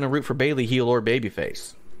always going to root for Bayley, heel or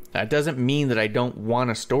babyface. That doesn't mean that I don't want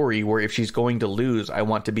a story where if she's going to lose, I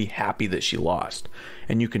want to be happy that she lost.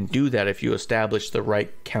 And you can do that if you establish the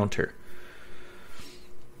right counter.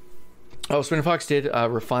 Oh, Spinner Fox did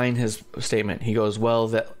refine his statement. He goes, well,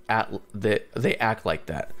 that they act like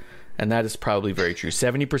that. And that is probably very true.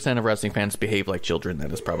 70% of wrestling fans behave like children.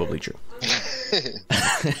 That is probably true.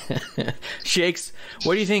 Shakes,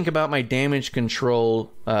 what do you think about my damage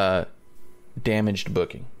control damaged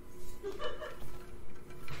booking?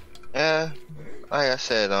 Yeah, like I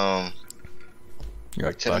said, You're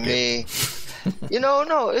like, to me,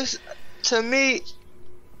 no, it's to me.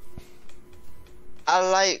 I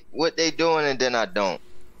like what they doing, and then I don't.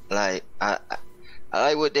 Like I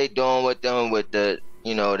like what they doing with them with the.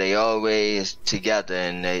 They always together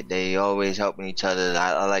and they always helping each other.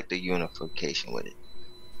 I like the unification with it.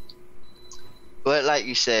 But like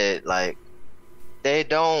you said, like they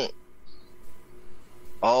don't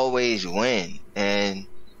always win. And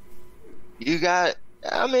the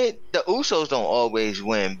Usos don't always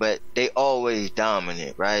win, but they always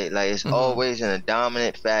dominant, right? Like it's always in a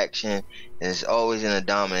dominant faction and it's always in a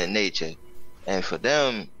dominant nature. And for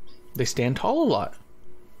them, they stand tall a lot.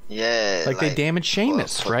 Yeah, like they damage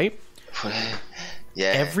Sheamus, right? Yeah.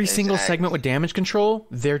 Every single segment with damage control,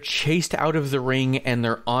 they're chased out of the ring and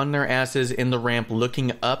they're on their asses in the ramp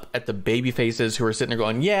looking up at the baby faces who are sitting there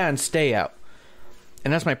going, yeah, and stay out.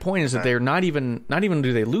 And that's my point, is that they're not even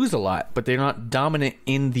do they lose a lot, but they're not dominant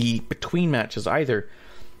in the between matches either.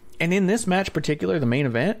 And in this match particular, the main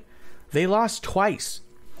event, they lost twice.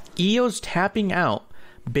 Io's tapping out.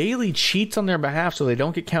 Bayley cheats on their behalf so they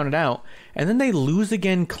don't get counted out, and then they lose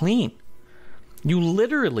again clean. You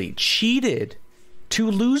literally cheated to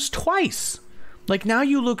lose twice. Like, now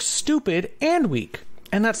you look stupid and weak,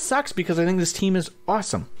 and that sucks because I think this team is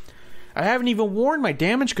awesome. I haven't even worn my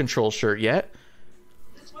damage control shirt yet.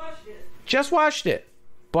 Just washed it.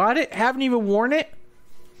 Bought it, haven't even worn it,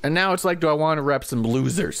 and now it's like, do I want to rep some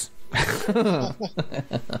losers?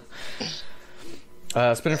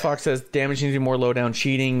 Spinner Fox says damage needs to be more low down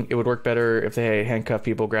cheating. It would work better if they handcuff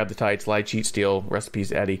people, grab the tights, lie, cheat, steal.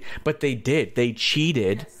 Recipes, Eddie. But they did. They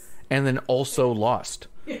cheated and then also lost.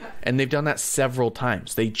 Yeah. And they've done that several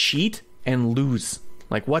times. They cheat and lose.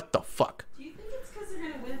 Like, what the fuck? Do you think it's because they're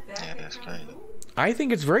going to win it back at Crown Jewel? I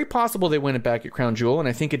think it's very possible they win it back at Crown Jewel, and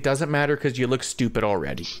I think it doesn't matter because you look stupid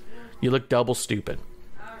already. You look double stupid.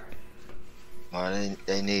 Well,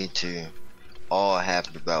 they need to all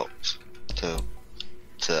have the belts to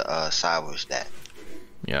salvage that.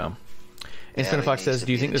 Yeah. And Spinner Fox says,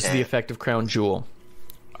 do you think this is the effect of Crown Jewel?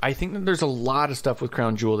 I think that there's a lot of stuff with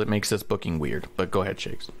Crown Jewel that makes this booking weird, but go ahead,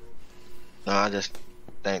 Shakes. No, I just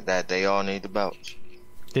think that they all need the belts.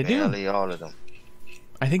 They do. Nearly all of them.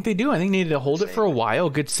 I think they do. I think they need to hold it for a while,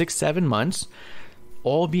 a good 6-7 months.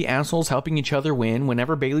 All be assholes helping each other win.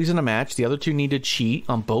 Whenever Bayley's in a match, the other two need to cheat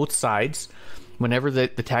on both sides. Whenever the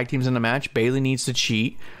tag team's in a match, Bayley needs to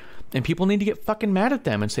cheat. And people need to get fucking mad at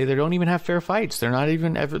them and say they don't even have fair fights. They're not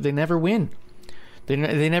even ever. They never win. They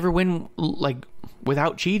never win like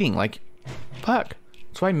without cheating. Like, fuck.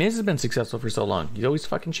 That's why Miz has been successful for so long. He always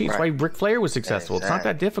fucking cheats. Right. That's why Ric Flair was successful. Exactly. It's not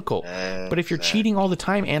that difficult. But if you're cheating all the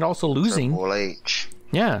time and also losing, Triple H.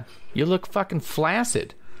 Yeah, you look fucking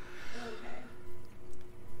flaccid.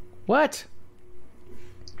 What?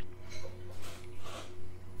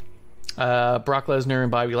 Brock Lesnar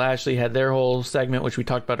and Bobby Lashley had their whole segment, which we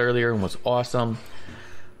talked about earlier, and was awesome.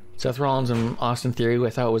 Seth Rollins and Austin Theory, I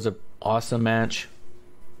thought was an awesome match.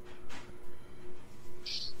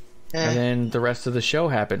 And then the rest of the show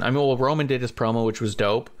happened. I mean, well, Roman did his promo, which was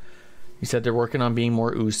dope. He said they're working on being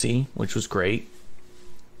more Usi, which was great.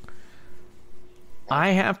 I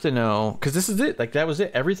have to know, because this is it. Like, that was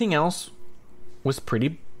it. Everything else was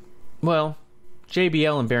pretty... Well,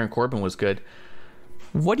 JBL and Baron Corbin was good.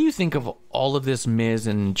 What do you think of all of this Miz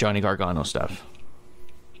and Johnny Gargano stuff?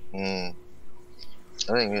 I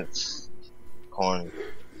think it's corny.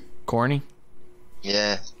 Corny?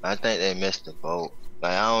 Yeah, I think they missed the boat.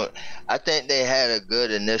 Like, I think they had a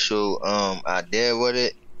good initial idea with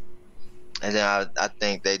it, and then I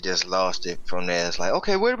think they just lost it from there. It's like,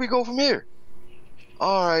 okay, where do we go from here?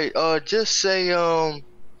 All right, just say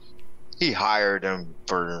he hired him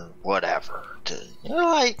for whatever.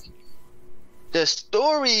 Like, the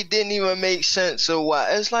story didn't even make sense. So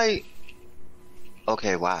why? It's like,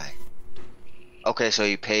 okay, why? Okay, so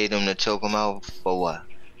he paid him to choke him out for what?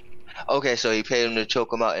 Okay, so he paid him to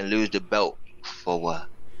choke him out and lose the belt for what?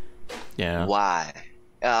 Yeah. Why?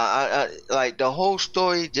 Like, the whole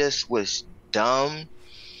story just was dumb.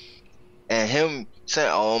 And him saying,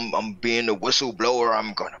 "Oh, I'm being the whistleblower.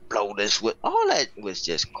 I'm gonna blow this with." All that was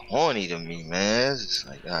just corny to me, man. It's just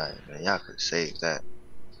like, all right, man, y'all could save that.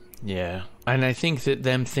 Yeah, and I think that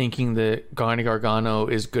them thinking that Johnny Gargano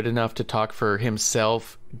is good enough to talk for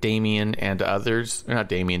himself, Damian and others, or not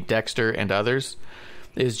Damian, Dexter and others,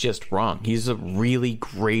 is just wrong. He's a really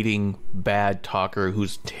grating, bad talker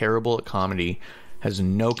who's terrible at comedy, has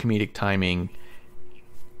no comedic timing,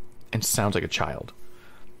 and sounds like a child.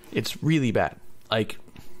 It's really bad. Like,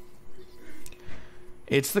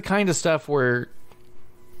 it's the kind of stuff where,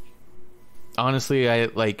 honestly,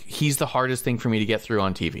 he's the hardest thing for me to get through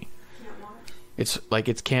on TV. It's like,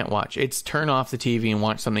 it's can't watch. It's turn off the TV and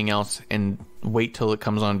watch something else and wait till it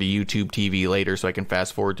comes onto YouTube TV later so I can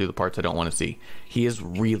fast forward through the parts I don't want to see. He is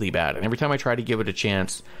really bad. And every time I try to give it a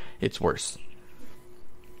chance, it's worse.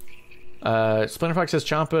 Splinter Fox says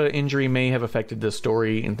Ciampa injury may have affected the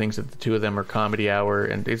story and thinks that the two of them are comedy hour,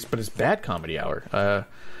 but it's bad comedy hour.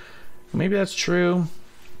 Maybe that's true.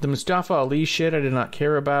 The Mustafa Ali shit I did not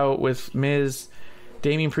care about with Miz.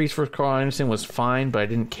 Damian Priest versus Carl Anderson was fine, but I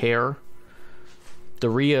didn't care. The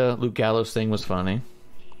Rhea Luke Gallows thing was funny.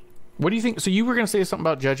 What do you think? So you were going to say something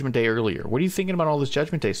about Judgment Day earlier. What are you thinking about all this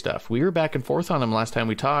Judgment Day stuff? We were back and forth on them last time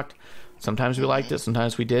we talked. Sometimes we liked it,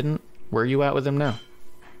 sometimes we didn't. Where are you at with them now?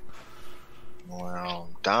 Well,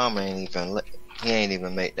 Dom ain't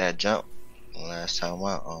even make that jump last time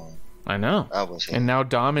I know. I was here. And now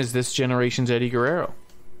Dom is this generation's Eddie Guerrero.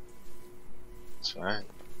 That's right.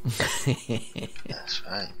 That's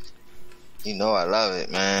right. You know I love it,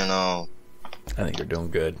 man. I think they're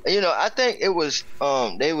doing good. You know, I think it was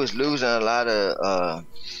they was losing a lot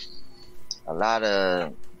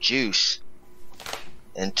of juice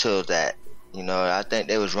until that. You know, I think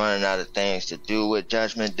they was running out of things to do with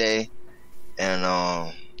Judgment Day. And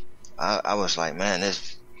I was like, man,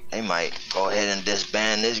 they might go ahead and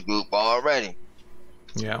disband this group already.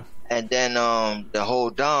 Yeah. And then the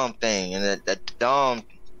whole Dom thing, and the Dom,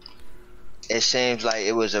 it seems like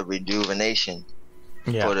it was a rejuvenation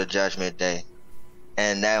for the Judgment Day.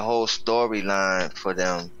 And that whole storyline for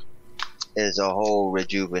them is a whole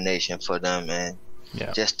rejuvenation for them, and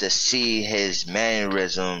just to see his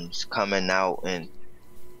mannerisms coming out and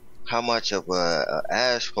how much of a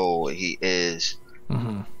asshole he is,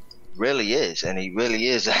 really is, and he really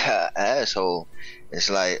is an asshole. It's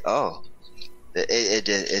like, oh, it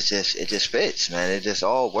just fits, man. It just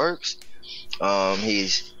all works.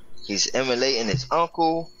 He's emulating his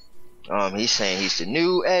uncle. He's saying he's the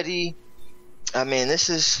new Eddie. I mean, this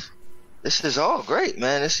is all great,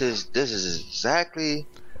 man. This is exactly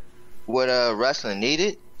what wrestling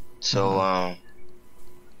needed. So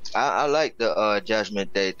I like the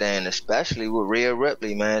Judgment Day thing, especially with Rhea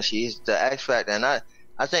Ripley, man. She's the X Factor, and I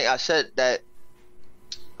think I said that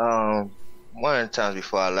one of the times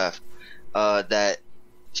before I left, that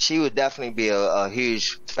she would definitely be a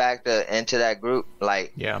huge factor into that group,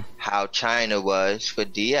 like how China was for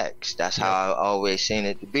DX. That's how I always seen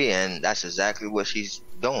it to be, and that's exactly what she's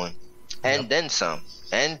doing, and then some,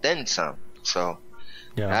 So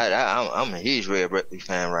I'm a huge Rhea Ripley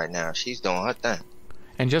fan right now. She's doing her thing.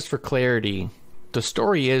 And just for clarity, the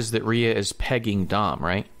story is that Rhea is pegging Dom,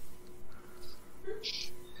 right?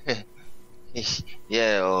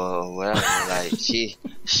 Yeah, or whatever. Like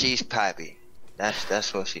she's Poppy.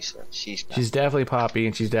 That's what she said. She's definitely Poppy,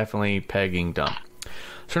 and she's definitely pegging Dom.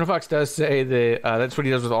 Turner Fox does say that that's what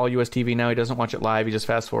he does with all US TV now. He doesn't watch it live. He just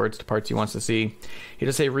fast forwards to parts he wants to see. He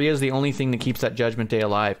does say Rhea's the only thing that keeps that Judgment Day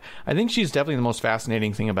alive. I think she's definitely the most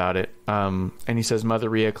fascinating thing about it. And he says, Mother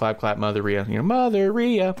Rhea, clap, clap, Mother Rhea. You know, Mother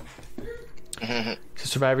Rhea.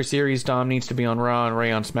 Survivor Series, Dom needs to be on Raw and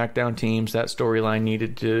Ray on SmackDown teams. That storyline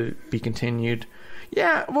needed to be continued.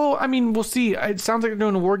 Yeah, well, I mean, we'll see. It sounds like they're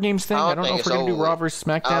doing a War Games thing. I don't know if we're going to do Raw versus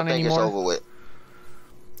SmackDown anymore. It's over with.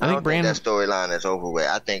 I think that storyline is over with.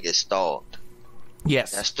 I think it's stalled.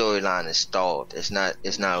 Yes. That storyline is stalled. It's not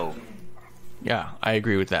over. Yeah, I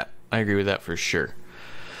agree with that. I agree with that for sure.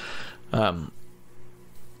 And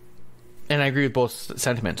I agree with both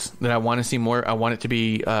sentiments. That I want to see more. I want it to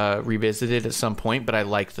be revisited at some point, but I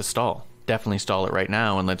like the stall. Definitely stall it right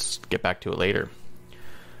now, and let's get back to it later.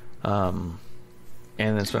 And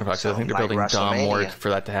then Splinter Fox, I think they're building Dom more for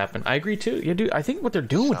that to happen. I agree too. Yeah, dude. I think what they're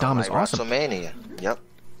doing with Dom is awesome. WrestleMania. Yep.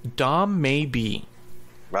 Dom may be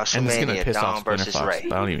And it's gonna WrestleMania, piss off Dom Splinter versus Fox, Ray.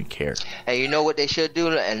 but I don't even care. Hey, you know what they should do?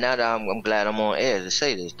 And now that I'm glad I'm on air to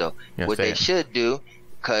say this, though. Yeah, what say they it. should do,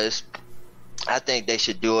 because I think they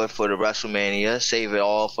should do it for the WrestleMania, save it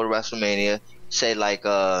all for the WrestleMania. Say like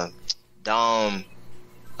Dom,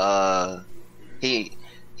 he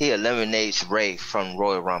eliminates Ray from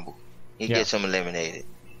Royal Rumble. He gets him eliminated.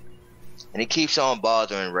 And he keeps on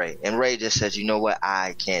bothering Ray. And Ray just says, you know what?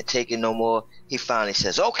 I can't take it no more. He finally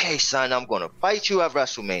says, okay, son, I'm going to fight you at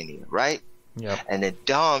WrestleMania, right? Yep. And then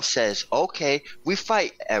Dom says, okay, we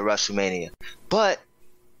fight at WrestleMania. But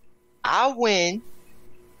I win.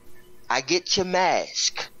 I get your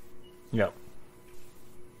mask. Yep.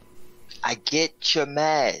 I get your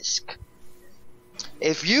mask.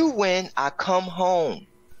 If you win, I come home.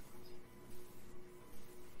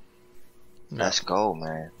 Let's go,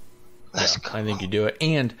 man. Let's go. I think you do it.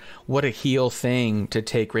 And what a heel thing to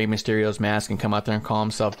take Rey Mysterio's mask and come out there and call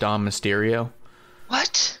himself Dom Mysterio.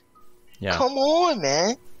 What? Yeah. Come on,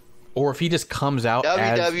 man. Or if he just comes out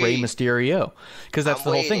as WWE. Rey Mysterio. Because that's I'm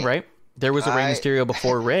the whole thing, waiting. right? There was a Rey Mysterio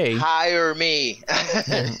before Rey. Hire me.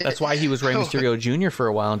 That's why he was Rey Mysterio Jr. for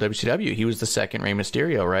a while in WCW. He was the second Rey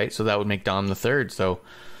Mysterio, right? So that would make Dom the third. So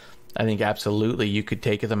I think absolutely you could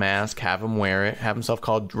take the mask, have him wear it, have himself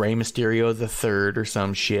called Rey Mysterio the third or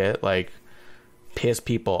some shit. Like, piss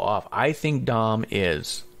people off. I think Dom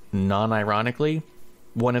is, non-ironically,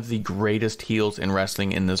 one of the greatest heels in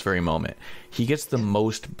wrestling in this very moment. He gets the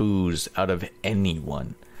most boos out of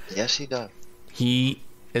anyone. Yes, he does. He,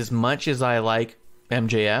 as much as I like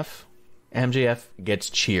MJF gets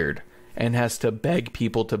cheered and has to beg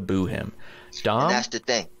people to boo him. Dom, And that's the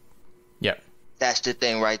thing. yeah, That's the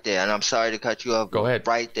thing right there. And I'm sorry to cut you off. Go ahead.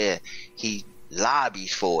 Right there. He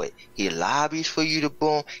lobbies for it. He lobbies for you to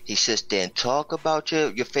boom. He sits there and talk about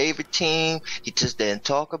your favorite team. He sits there and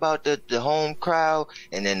talk about the home crowd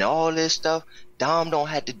and then all this stuff. Dom don't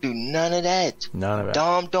have to do none of that. None of it.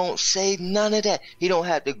 Dom don't say none of that. He don't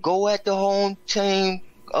have to go at the home team,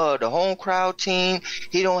 the home crowd team.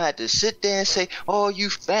 He don't have to sit there and say, "Oh, you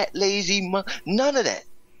fat lazy none of that.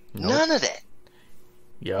 Nope. None of that.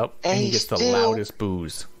 Yep. And And he he gets the still- loudest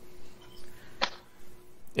boos.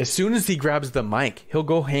 As soon as he grabs the mic, he'll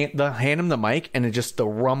go hand him the mic, and it just the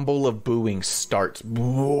rumble of booing starts.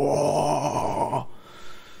 Whoa.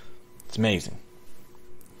 It's amazing.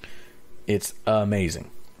 It's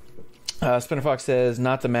amazing. Spinner Fox says,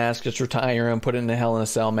 not the mask, just retire him, put it in a Hell in a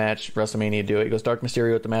Cell match, WrestleMania, do it. He goes, Dark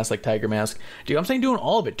Mysterio with the mask like Tiger Mask. Dude, I'm saying doing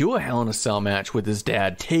all of it. Do a Hell in a Cell match with his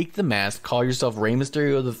dad. Take the mask, call yourself Rey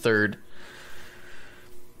Mysterio the Third.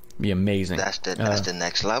 Be amazing. That's the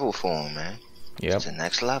next level for him, man. Yep. It's the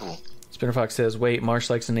next level. Spinner Fox says, wait, Marsh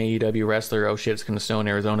likes an AEW wrestler. Oh shit, it's going to snow in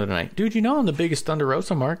Arizona tonight. Dude, you know I'm the biggest Thunder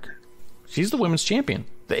Rosa, Mark. She's the women's champion.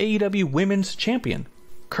 The AEW women's champion.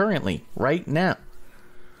 Currently. Right now.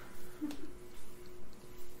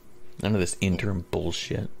 None of this interim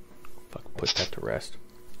bullshit. Fuck, put that to rest.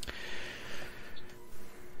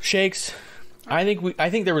 Shakes. I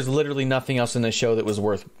think there was literally nothing else in this show that was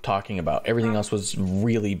worth talking about. Everything else was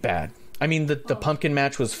really bad. I mean, the pumpkin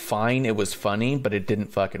match was fine. It was funny, but it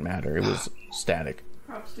didn't fucking matter. It was static.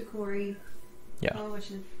 Props to Corey. Yeah.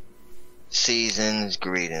 Seasons,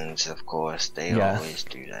 greetings, of course. They always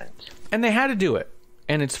do that. And they had to do it.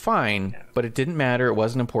 And it's fine, but it didn't matter. It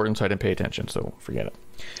wasn't important, so I didn't pay attention. So forget it.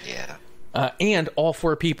 Yeah. And all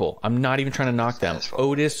four people. I'm not even trying to knock them.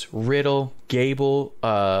 Otis, Riddle, Gable,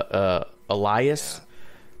 Elias.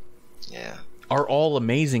 Yeah. Are all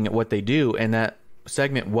amazing at what they do, and that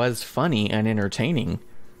segment was funny and entertaining,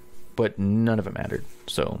 but none of it mattered.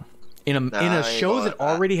 So in a show that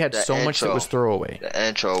already had so much that was throwaway. The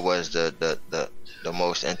intro was the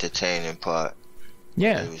most entertaining part.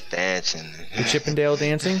 Yeah. He was dancing. The Chippendale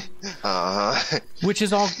dancing. Uh-huh. Which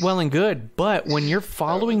is all well and good, but when you're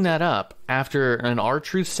following that up after an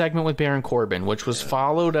R-Truth segment with Baron Corbin, which was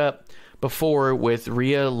followed up before with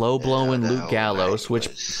Rhea low blowing Luke Gallows,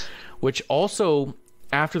 which also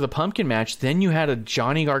after the pumpkin match, then you had a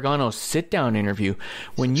Johnny Gargano sit down interview.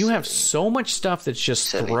 When you have so much stuff that's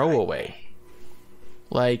just throwaway,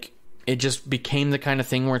 like it just became the kind of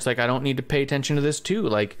thing where it's like I don't need to pay attention to this too.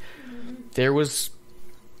 Like there was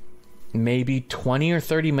maybe 20 or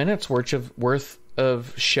 30 minutes worth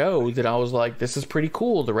of show that I was like, this is pretty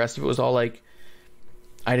cool. The rest of it was all like,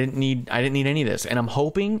 I didn't need any of this. And I'm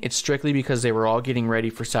hoping it's strictly because they were all getting ready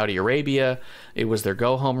for Saudi Arabia. It was their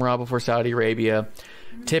go home Raw before Saudi Arabia.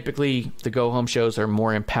 Typically the go home shows are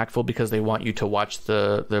more impactful because they want you to watch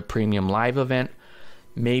the premium live event.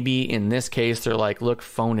 Maybe in this case they're like, look,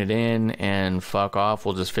 phone it in and fuck off.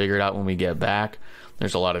 We'll just figure it out when we get back.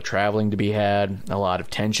 There's a lot of traveling to be had, a lot of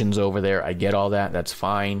tensions over there. I get all that. That's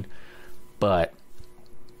fine. But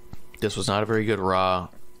This was not a very good Raw,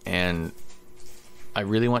 and I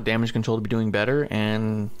really want Damage Control to be doing better,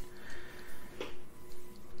 and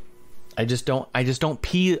I just don't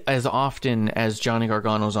pee as often as Johnny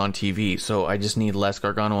Gargano's on TV, so I just need less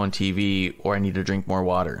Gargano on TV, or I need to drink more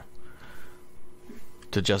water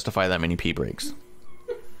to justify that many pee breaks.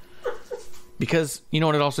 Because, you know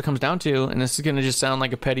what it also comes down to, and this is going to just sound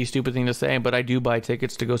like a petty, stupid thing to say, but I do buy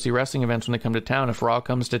tickets to go see wrestling events when they come to town. If Raw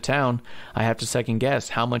comes to town, I have to second guess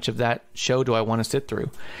how much of that show do I want to sit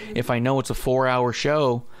through. If I know it's a 4-hour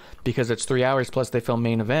show because it's 3 hours plus they film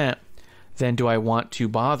main event, then do I want to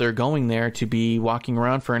bother going there to be walking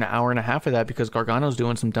around for an hour and a half of that because Gargano's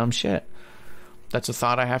doing some dumb shit? That's a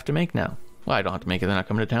thought I have to make now. Well, I don't have to make it. They're not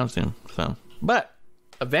coming to town soon. So, but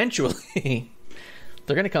eventually...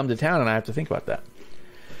 they're going to come to town, and I have to think about that.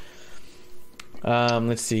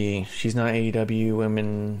 Let's see. She's not AEW.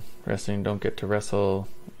 Women wrestling don't get to wrestle.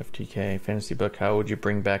 FTK. Fantasy book. How would you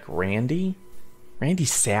bring back Randy? Randy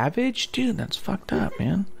Savage? Dude, that's fucked up,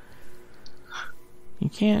 man. You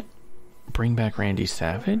can't bring back Randy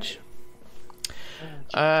Savage.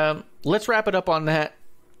 Let's wrap it up on that.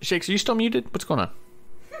 Shakes, are you still muted? What's going on?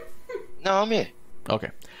 No, I'm here. Okay.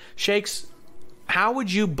 Shakes, how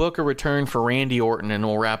would you book a return for Randy Orton, and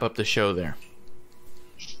we'll wrap up the show there?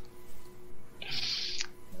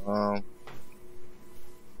 Book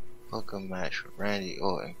a match for Randy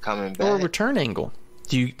Orton coming back. Or a return angle.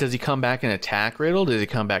 Does he come back and attack Riddle? Does he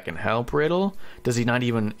come back and help Riddle? Does he not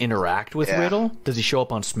even interact with Riddle? Does he show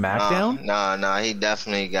up on SmackDown? No. He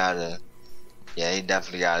definitely gotta. Yeah, he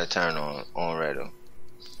definitely gotta turn on Riddle.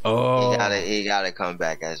 Oh. He gotta come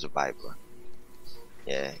back as a Viper.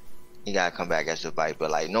 Yeah. He gotta come back as a Viper.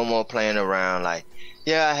 Like, no more playing around. Like,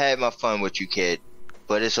 yeah, I had my fun with you, kid,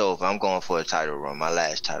 but it's over. I'm going for a title run, my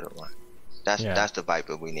last title run. That's the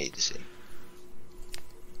Viper we need to see.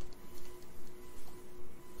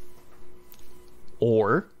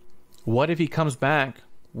 Or what if he comes back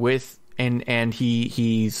with and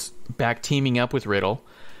he's back teaming up with Riddle,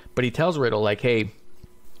 but he tells Riddle, like, hey,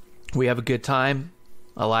 we have a good time.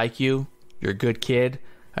 I like you. You're a good kid.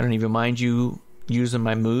 I don't even mind you using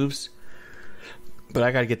my moves, but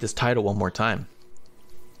I gotta get this title one more time.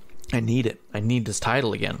 I need it. I need this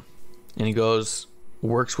title again. And he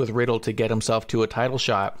works with Riddle to get himself to a title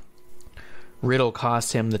shot. Riddle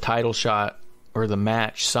costs him the title shot or the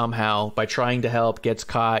match somehow by trying to help, gets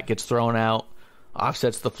caught, gets thrown out,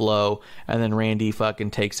 offsets the flow, and then Randy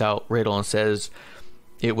fucking takes out Riddle and says,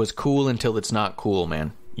 it was cool until it's not cool,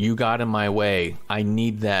 man. You got in my way. I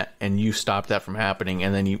need that, and you stopped that from happening.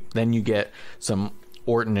 And then you get some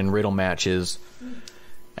Orton and Riddle matches,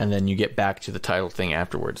 and then you get back to the title thing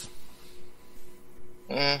afterwards.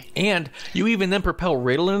 And you even then propel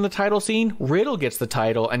Riddle into the title scene. Riddle gets the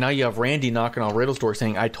title, and now you have Randy knocking on Riddle's door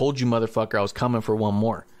saying, I told you, motherfucker, I was coming for one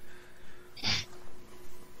more.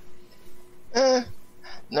 No,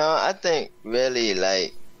 I think really,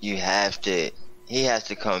 like, he has to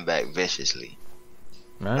come back viciously.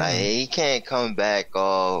 Like, he can't come back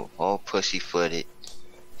all pussy-footed.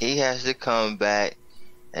 He has to come back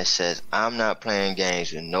and says, I'm not playing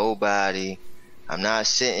games with nobody. I'm not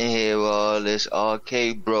sitting here with all this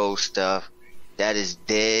arcade bro stuff. That is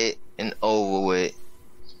dead and over with.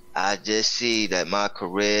 I just see that my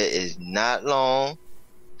career is not long,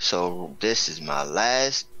 so this is my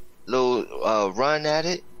last little run at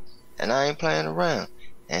it, and I ain't playing around.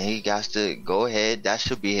 And he got to go ahead. That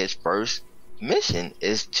should be his first mission,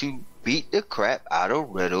 is to beat the crap out of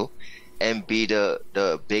Riddle and be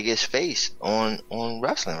the biggest face on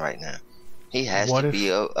wrestling right now. He has to be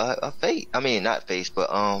a face. I mean, not face, but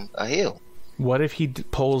a heel. What if he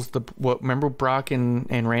pulls remember Brock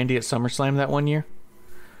and Randy at SummerSlam that one year?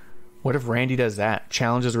 What if Randy does that?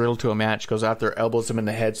 Challenges Riddle to a match, goes out there, elbows him in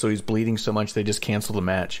the head so he's bleeding so much they just cancel the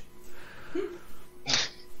match.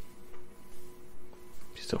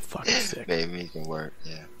 He's so fucking sick. Maybe it can work,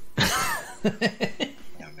 yeah. Yeah,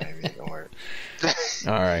 maybe it can work.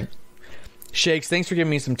 All right. Shakes, thanks for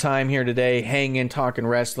giving me some time here today, hanging, talking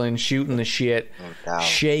wrestling, shooting the shit,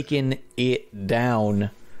 shaking it down.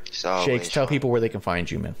 Shakes, tell people where they can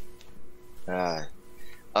find you, man.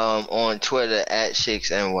 On Twitter at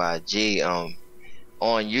ShakesNYG.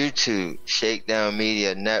 On YouTube, Shakedown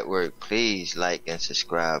Media Network. Please like and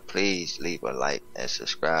subscribe. Please leave a like and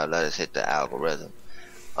subscribe. Let us hit the algorithm.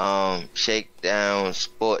 Shakedown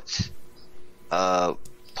Sports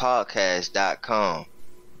podcast.com.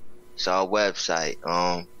 It's our website.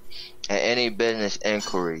 And any business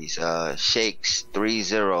inquiries,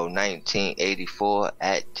 shakes301984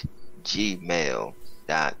 at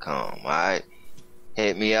gmail.com. Alright?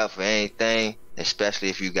 Hit me up for anything, especially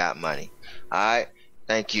if you got money. Alright?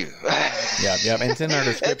 Thank you. Yeah, and it's in our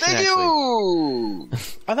description. Thank you.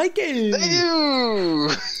 I like it. Thank you.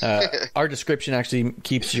 Our description actually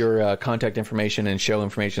keeps your contact information and show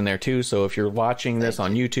information there too. So if you're watching this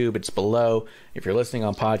on YouTube, it's below. If you're listening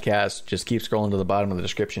on podcast, just keep scrolling to the bottom of the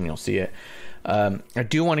description. You'll see it. I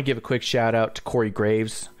do want to give a quick shout out to Corey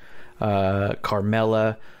Graves,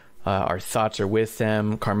 Carmella. Our thoughts are with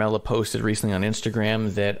them. Carmella posted recently on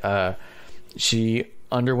Instagram that she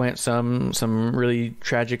underwent some really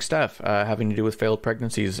tragic stuff having to do with failed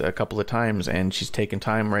pregnancies a couple of times, and she's taken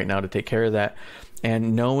time right now to take care of that.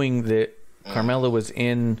 And knowing that Carmella was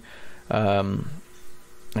in I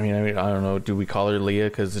mean I don't know, do we call her Leah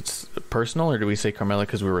because it's personal, or do we say Carmella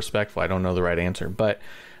because we're respectful? I don't know the right answer, but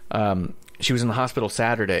she was in the hospital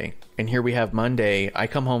Saturday, and here we have Monday. I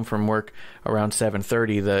come home from work around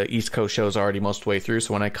 7:30. The East Coast show is already most of the way through,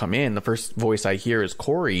 so when I come in, the first voice I hear is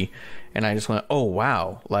Corey, and I just went, oh,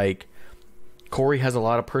 wow. Like, Corey has a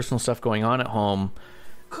lot of personal stuff going on at home.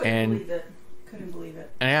 Couldn't believe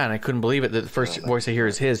it. And I couldn't believe it that the first voice I hear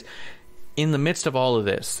is his. In the midst of all of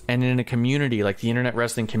this, and in a community like the internet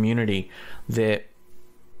wrestling community that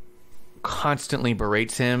constantly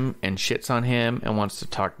berates him and shits on him and wants to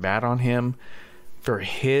talk bad on him for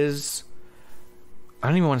his, I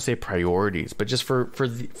don't even want to say priorities, but just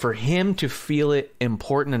for him to feel it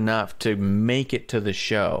important enough to make it to the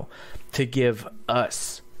show, to give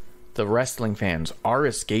us, the wrestling fans, our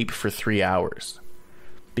escape for 3 hours,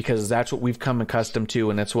 because that's what we've come accustomed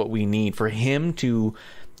to and that's what we need. For him to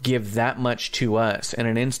give that much to us in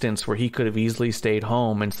an instance where he could have easily stayed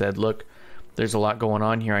home and said, look, there's a lot going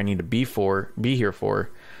on here I need to be here for,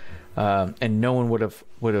 and no one would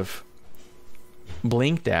have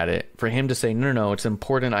blinked at it. For him to say, no, it's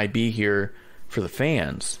important I be here for the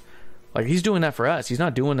fans. Like, he's doing that for us. He's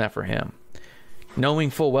not doing that for him. Knowing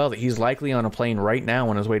full well that he's likely on a plane right now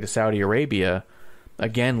on his way to Saudi Arabia,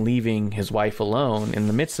 again leaving his wife alone in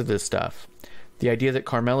the midst of this stuff. The idea that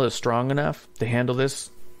Carmella is strong enough to handle this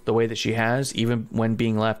the way that she has, even when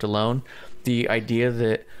being left alone. The idea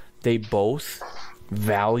that they both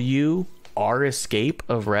value our escape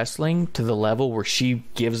of wrestling to the level where she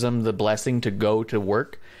gives him the blessing to go to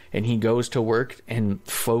work, and he goes to work and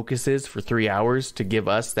focuses for 3 hours to give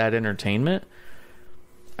us that entertainment.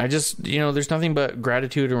 I just, there's nothing but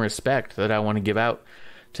gratitude and respect that I want to give out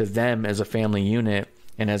to them as a family unit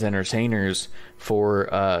and as entertainers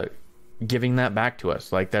for giving that back to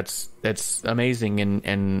us. Like, that's amazing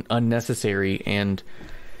and unnecessary, and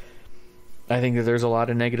I think that there's a lot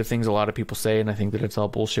of negative things a lot of people say, and I think that it's all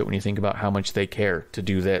bullshit when you think about how much they care to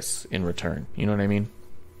do this in return. You know what I mean?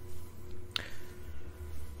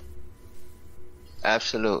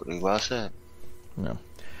 Absolutely. Well said. No.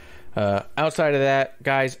 Outside of that,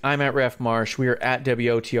 guys, I'm at Ref Marsh. We are at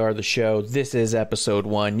WOTR the show. This is episode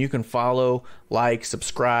 1. You can follow, like,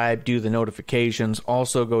 subscribe, do the notifications.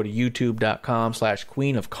 Also go to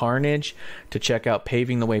youtube.com/Queen of Carnage to check out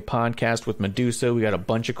Paving the Way podcast with Medusa. We got a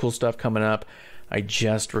bunch of cool stuff coming up. I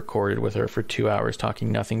just recorded with her for 2 hours talking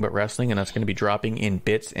nothing but wrestling, and that's going to be dropping in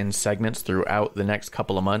bits and segments throughout the next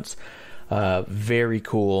couple of months. Very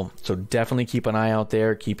cool. So definitely keep an eye out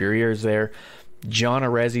there. Keep your ears there. John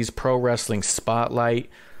Arezzi's Pro Wrestling Spotlight,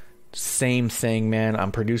 same thing, man.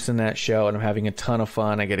 I'm producing that show and I'm having a ton of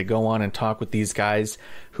fun. I get to go on and talk with these guys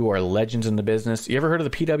who are legends in the business. You ever heard of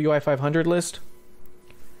the PWI 500 list?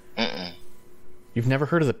 You've never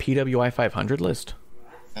heard of the PWI 500 list?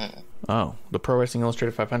 Oh, the Pro Wrestling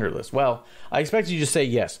Illustrated 500 list. Well, I expected you to say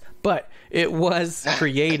yes, but it was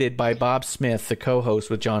created by Bob Smith, the co-host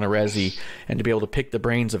with John Arezzi, and to be able to pick the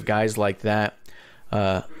brains of guys like that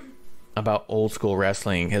about old school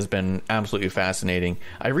wrestling has been absolutely fascinating.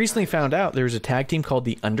 I recently found out there was a tag team called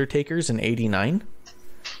the Undertakers in '89.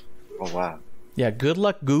 Oh, wow. Yeah, good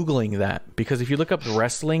luck Googling that, because if you look up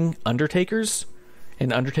wrestling Undertakers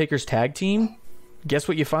and Undertaker's tag team, guess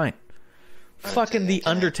what you find? Fucking The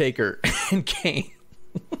Undertaker and Kane.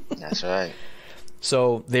 That's right.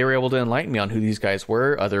 So they were able to enlighten me on who these guys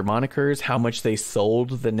were, other monikers, how much they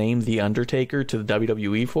sold the name The Undertaker to the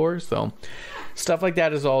WWE for. So stuff like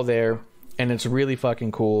that is all there, and it's really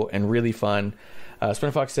fucking cool and really fun.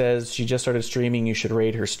 Spinner Fox says she just started streaming. You should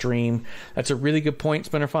raid her stream. That's a really good point,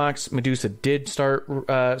 Spinner Fox. Medusa did start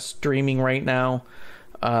streaming right now,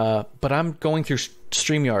 but I'm going through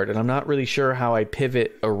StreamYard, and I'm not really sure how I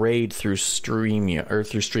pivot a raid through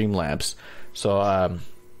Streamlabs. So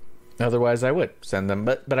Otherwise, I would send them.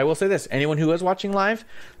 But I will say this. Anyone who is watching live,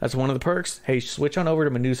 that's one of the perks. Hey, switch on over to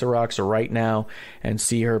Medusa Rocks right now and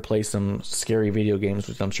see her play some scary video games,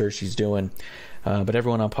 which I'm sure she's doing. But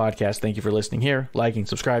everyone on podcast, thank you for listening here, liking,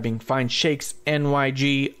 subscribing. Find Shakes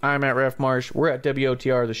NYG. I'm at Ref Marsh. We're at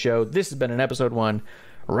WOTR, the show. This has been an episode 1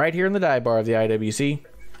 right here in the dive bar of the IWC.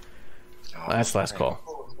 That's last call.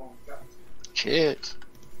 Cheers.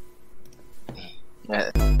 Hey,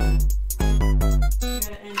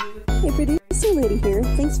 producer lady here.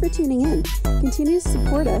 Thanks for tuning in. Continue to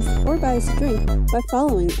support us or buy us a drink by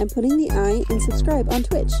following and putting the I in subscribe on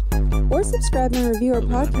Twitch. Or subscribe and review our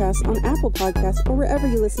podcast on Apple Podcasts or wherever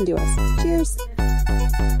you listen to us. Cheers.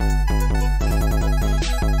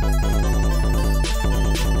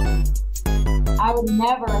 I would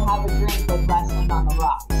never have a drink with wrestling on the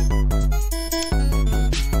rocks.